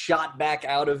shot back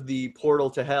out of the portal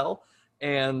to hell,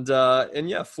 and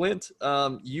yeah, Flint,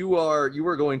 you are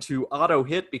going to auto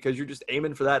hit because you're just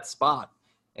aiming for that spot,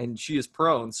 and she is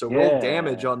prone. So roll Yeah.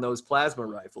 damage on those plasma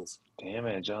rifles.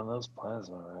 Damage on those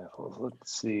plasma rifles.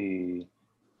 Let's see.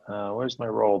 Where's my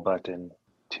roll button?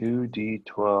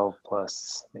 2d12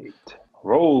 plus 8.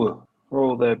 Roll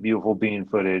that beautiful bean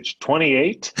footage.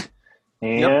 28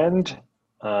 and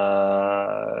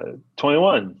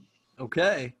 21.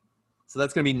 Okay, so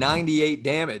that's going to be 98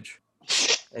 damage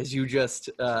as you just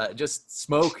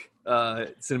smoke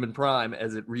Cinnamon Prime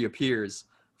as it reappears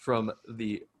from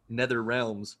the Nether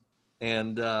Realms,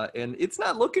 and it's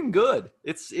not looking good.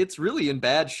 It's really in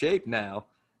bad shape now.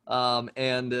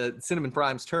 And Cinnamon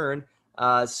Prime's turn.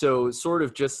 So sort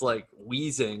of just like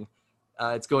wheezing,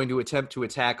 it's going to attempt to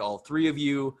attack all three of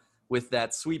you with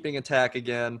that sweeping attack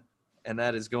again, and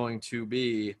that is going to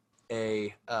be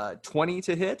a 20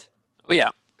 to hit. Oh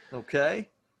yeah, Okay,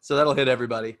 so that'll hit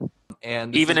everybody.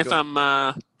 And even if I'm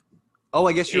oh,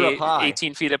 I guess you're up high.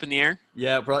 18 feet up in the air.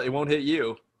 Yeah, probably it won't hit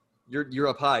you. You're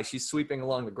up high. She's sweeping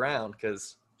along the ground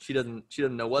because she doesn't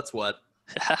know what's what.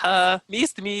 Haha,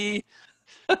 missed me.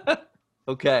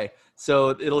 Okay, so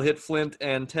it'll hit Flint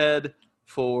and Ted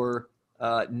for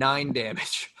 9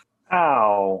 damage.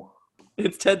 Ow.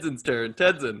 It's Tedzin's turn.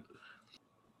 Tedzin.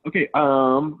 Okay.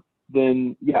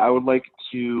 Then yeah, I would like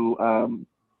to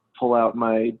pull out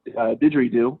my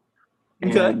didgeridoo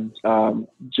and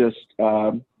just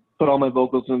put all my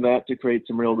vocals in that to create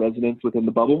some real resonance within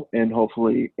the bubble and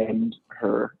hopefully end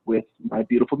her with my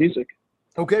beautiful music.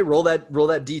 Okay, roll that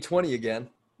D20 again.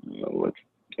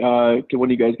 Can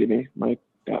one of you guys give me? My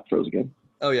app froze again.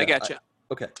 Oh yeah, I gotcha.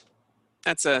 okay.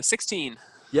 That's a 16.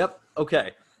 Yep.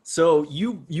 Okay. So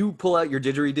you pull out your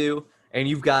didgeridoo and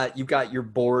you've got your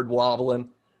board wobbling,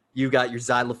 you've got your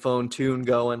xylophone tune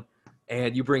going,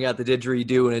 and you bring out the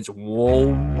didgeridoo and it's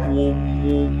whoa, whoa,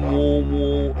 whoa, whoa,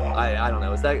 whoa. I don't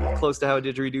know. Is that close to how a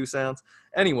didgeridoo sounds?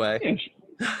 Anyway,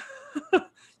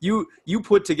 you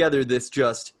put together this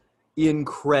just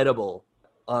incredible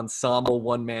ensemble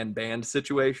one-man band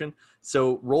situation.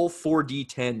 So roll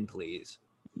 4d10, please.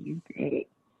 You got it.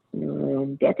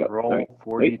 Back up. Roll All right.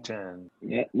 40-10.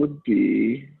 That would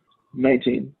be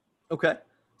 19. Okay.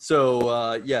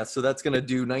 So so that's gonna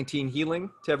do 19 healing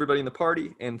to everybody in the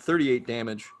party and 38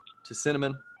 damage to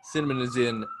Cinnamon. Cinnamon is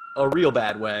in a real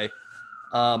bad way.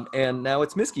 And now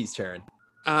it's Miski's turn.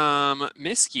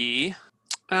 Miski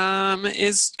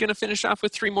is gonna finish off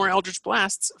with 3 more Eldritch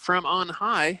Blasts from on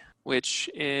high,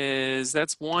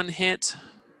 that's 1 hit,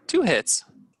 2 hits,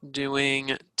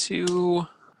 doing 2,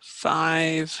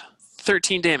 5,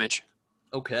 13 damage.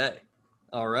 Okay.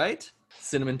 All right.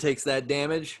 Cinnamon takes that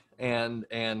damage and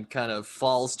kind of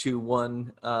falls to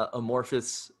one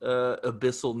amorphous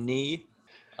abyssal knee.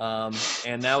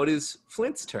 And now it is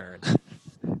Flint's turn.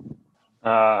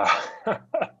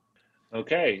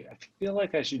 Okay. I feel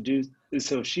like I should do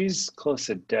so. She's close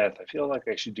to death. I feel like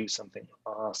I should do something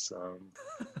awesome.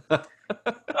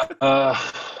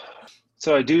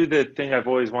 So I do the thing I've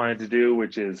always wanted to do,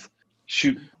 which is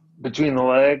shoot between the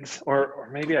legs, or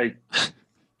maybe I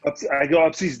go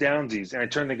upsies downsies, and I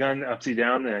turn the gun upside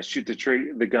down, and I shoot the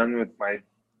gun with my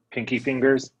pinky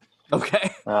fingers.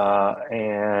 Okay.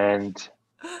 And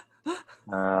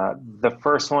the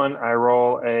first one, I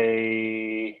roll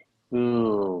a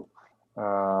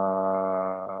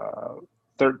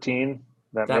 13.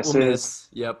 That misses. Will miss.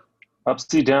 Yep.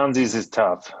 Upsy downsies is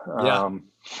tough. Yeah.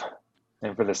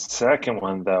 And for the second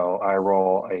one, though, I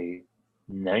roll a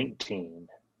 19.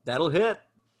 That'll hit.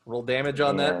 Roll damage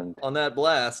on that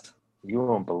blast. You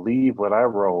won't believe what I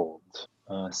rolled.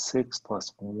 6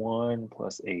 plus 1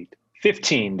 plus 8.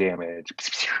 15 damage.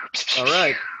 All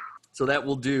right. So that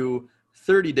will do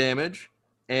 30 damage.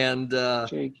 And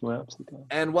Jake, you went upside down.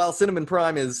 and while Cinnamon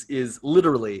Prime is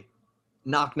literally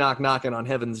knocking on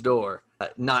heaven's door,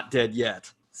 not dead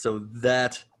yet. So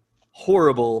that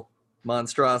horrible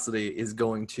monstrosity is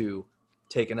going to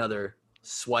take another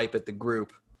swipe at the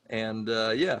group. And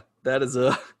that is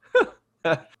a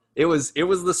It was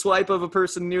the swipe of a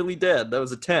person nearly dead. That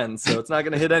was a 10, so it's not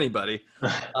going to hit anybody.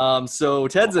 So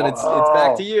Tedzin, it's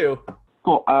back to you.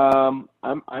 Cool. I'm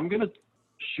gonna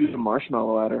shoot a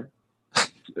marshmallow at her.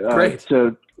 Great.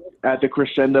 So at the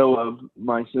crescendo of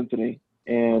my symphony.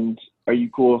 And are you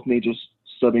cool with me just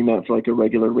subbing that for like a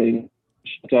regular range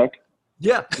attack?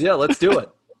 Yeah, let's do it.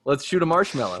 Let's shoot a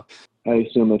marshmallow. I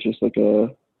assume that's just like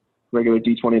a regular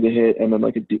D20 to hit and then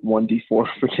like a 1D4 for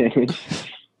damage.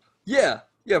 Yeah,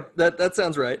 that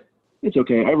sounds right. It's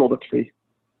okay. I rolled a 3.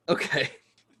 Okay.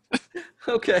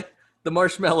 Okay. The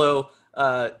marshmallow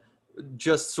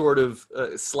just sort of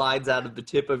slides out of the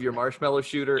tip of your marshmallow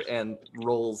shooter and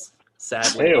rolls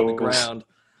sadly on the ground.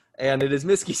 And it is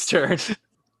Miski's turn.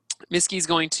 Miski's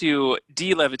going to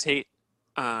de-levitate,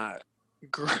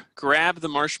 grab the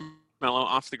marshmallow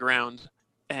off the ground,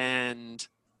 and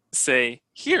say,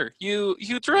 "Here, you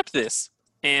drop this,"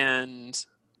 and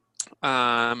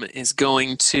is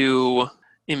going to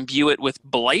imbue it with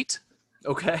blight.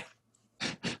 Okay.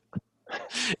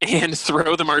 And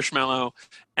throw the marshmallow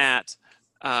at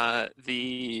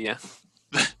the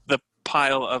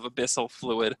pile of abyssal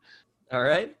fluid. All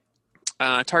right.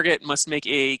 Target must make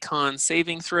a con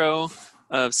saving throw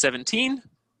of 17.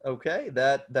 Okay,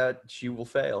 that she will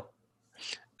fail.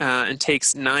 And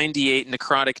takes 9d8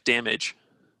 necrotic damage.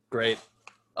 Great.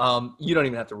 You don't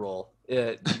even have to roll.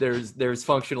 There's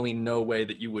functionally no way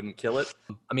that you wouldn't kill it.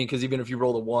 I mean, because even if you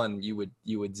rolled a 1, you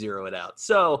would zero it out.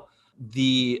 So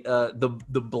the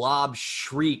blob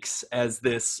shrieks as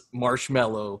this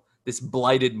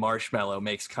blighted marshmallow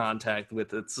makes contact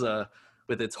with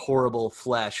its horrible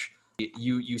flesh.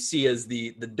 You see as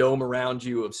the dome around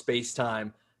you of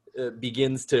space-time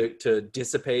begins to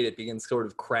dissipate. It begins sort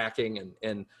of cracking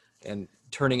and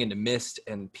turning into mist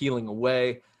and peeling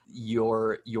away.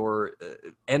 Your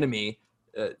enemy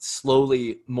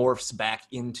slowly morphs back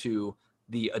into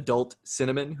the adult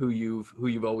Cinnamon who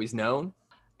you've always known,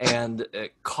 and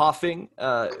coughing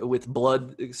with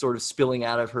blood sort of spilling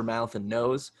out of her mouth and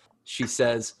nose, she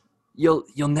says, "You'll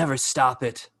never stop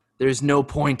it. There's no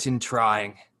point in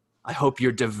trying. I hope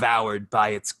you're devoured by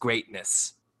its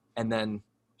greatness." And then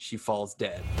she falls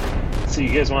dead. So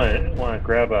you guys want to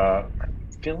grab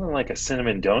feeling like a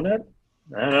cinnamon donut?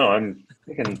 I don't know. I'm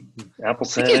thinking apple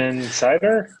cinnamon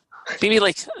cider. Maybe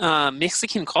like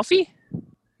Mexican coffee?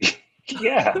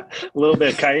 Yeah, a little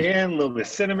bit of cayenne, a little bit of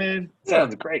cinnamon.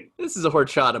 Sounds great. This is a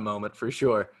horchata moment for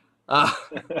sure. So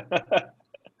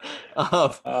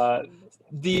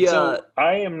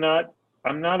I'm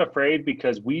not afraid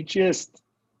because we just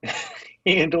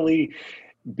handily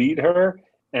beat her,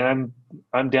 and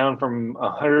I'm down from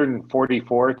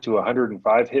 144 to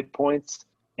 105 hit points,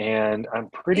 and I'm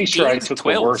pretty sure I took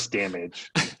 12. the worst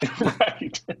damage.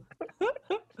 Right.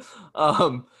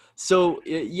 So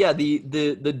yeah,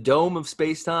 the dome of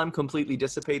space-time completely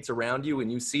dissipates around you,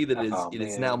 and you see that it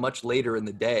is now much later in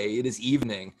the day. It is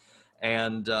evening,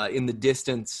 and in the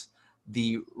distance,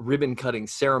 the ribbon-cutting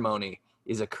ceremony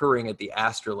is occurring at the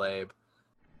astrolabe.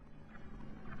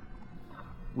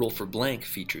 Roll for Blank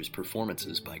features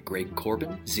performances by Greg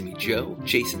Corbin, Zimmy Joe,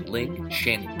 Jason Ling,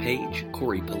 Shannon Page,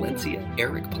 Corey Palencia,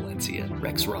 Eric Palencia,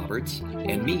 Rex Roberts,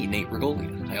 and me, Nate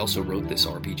Regolia. I also wrote this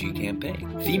RPG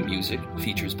campaign. Theme music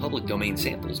features public domain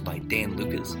samples by Dan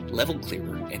Lucas, Level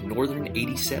Clearer, and Northern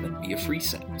 87 via Free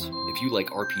Sounds. If you like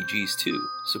RPGs too,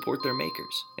 support their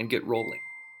makers and get rolling.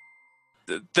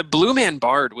 The Blue Man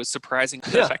Bard was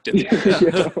surprisingly effective.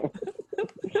 Yeah.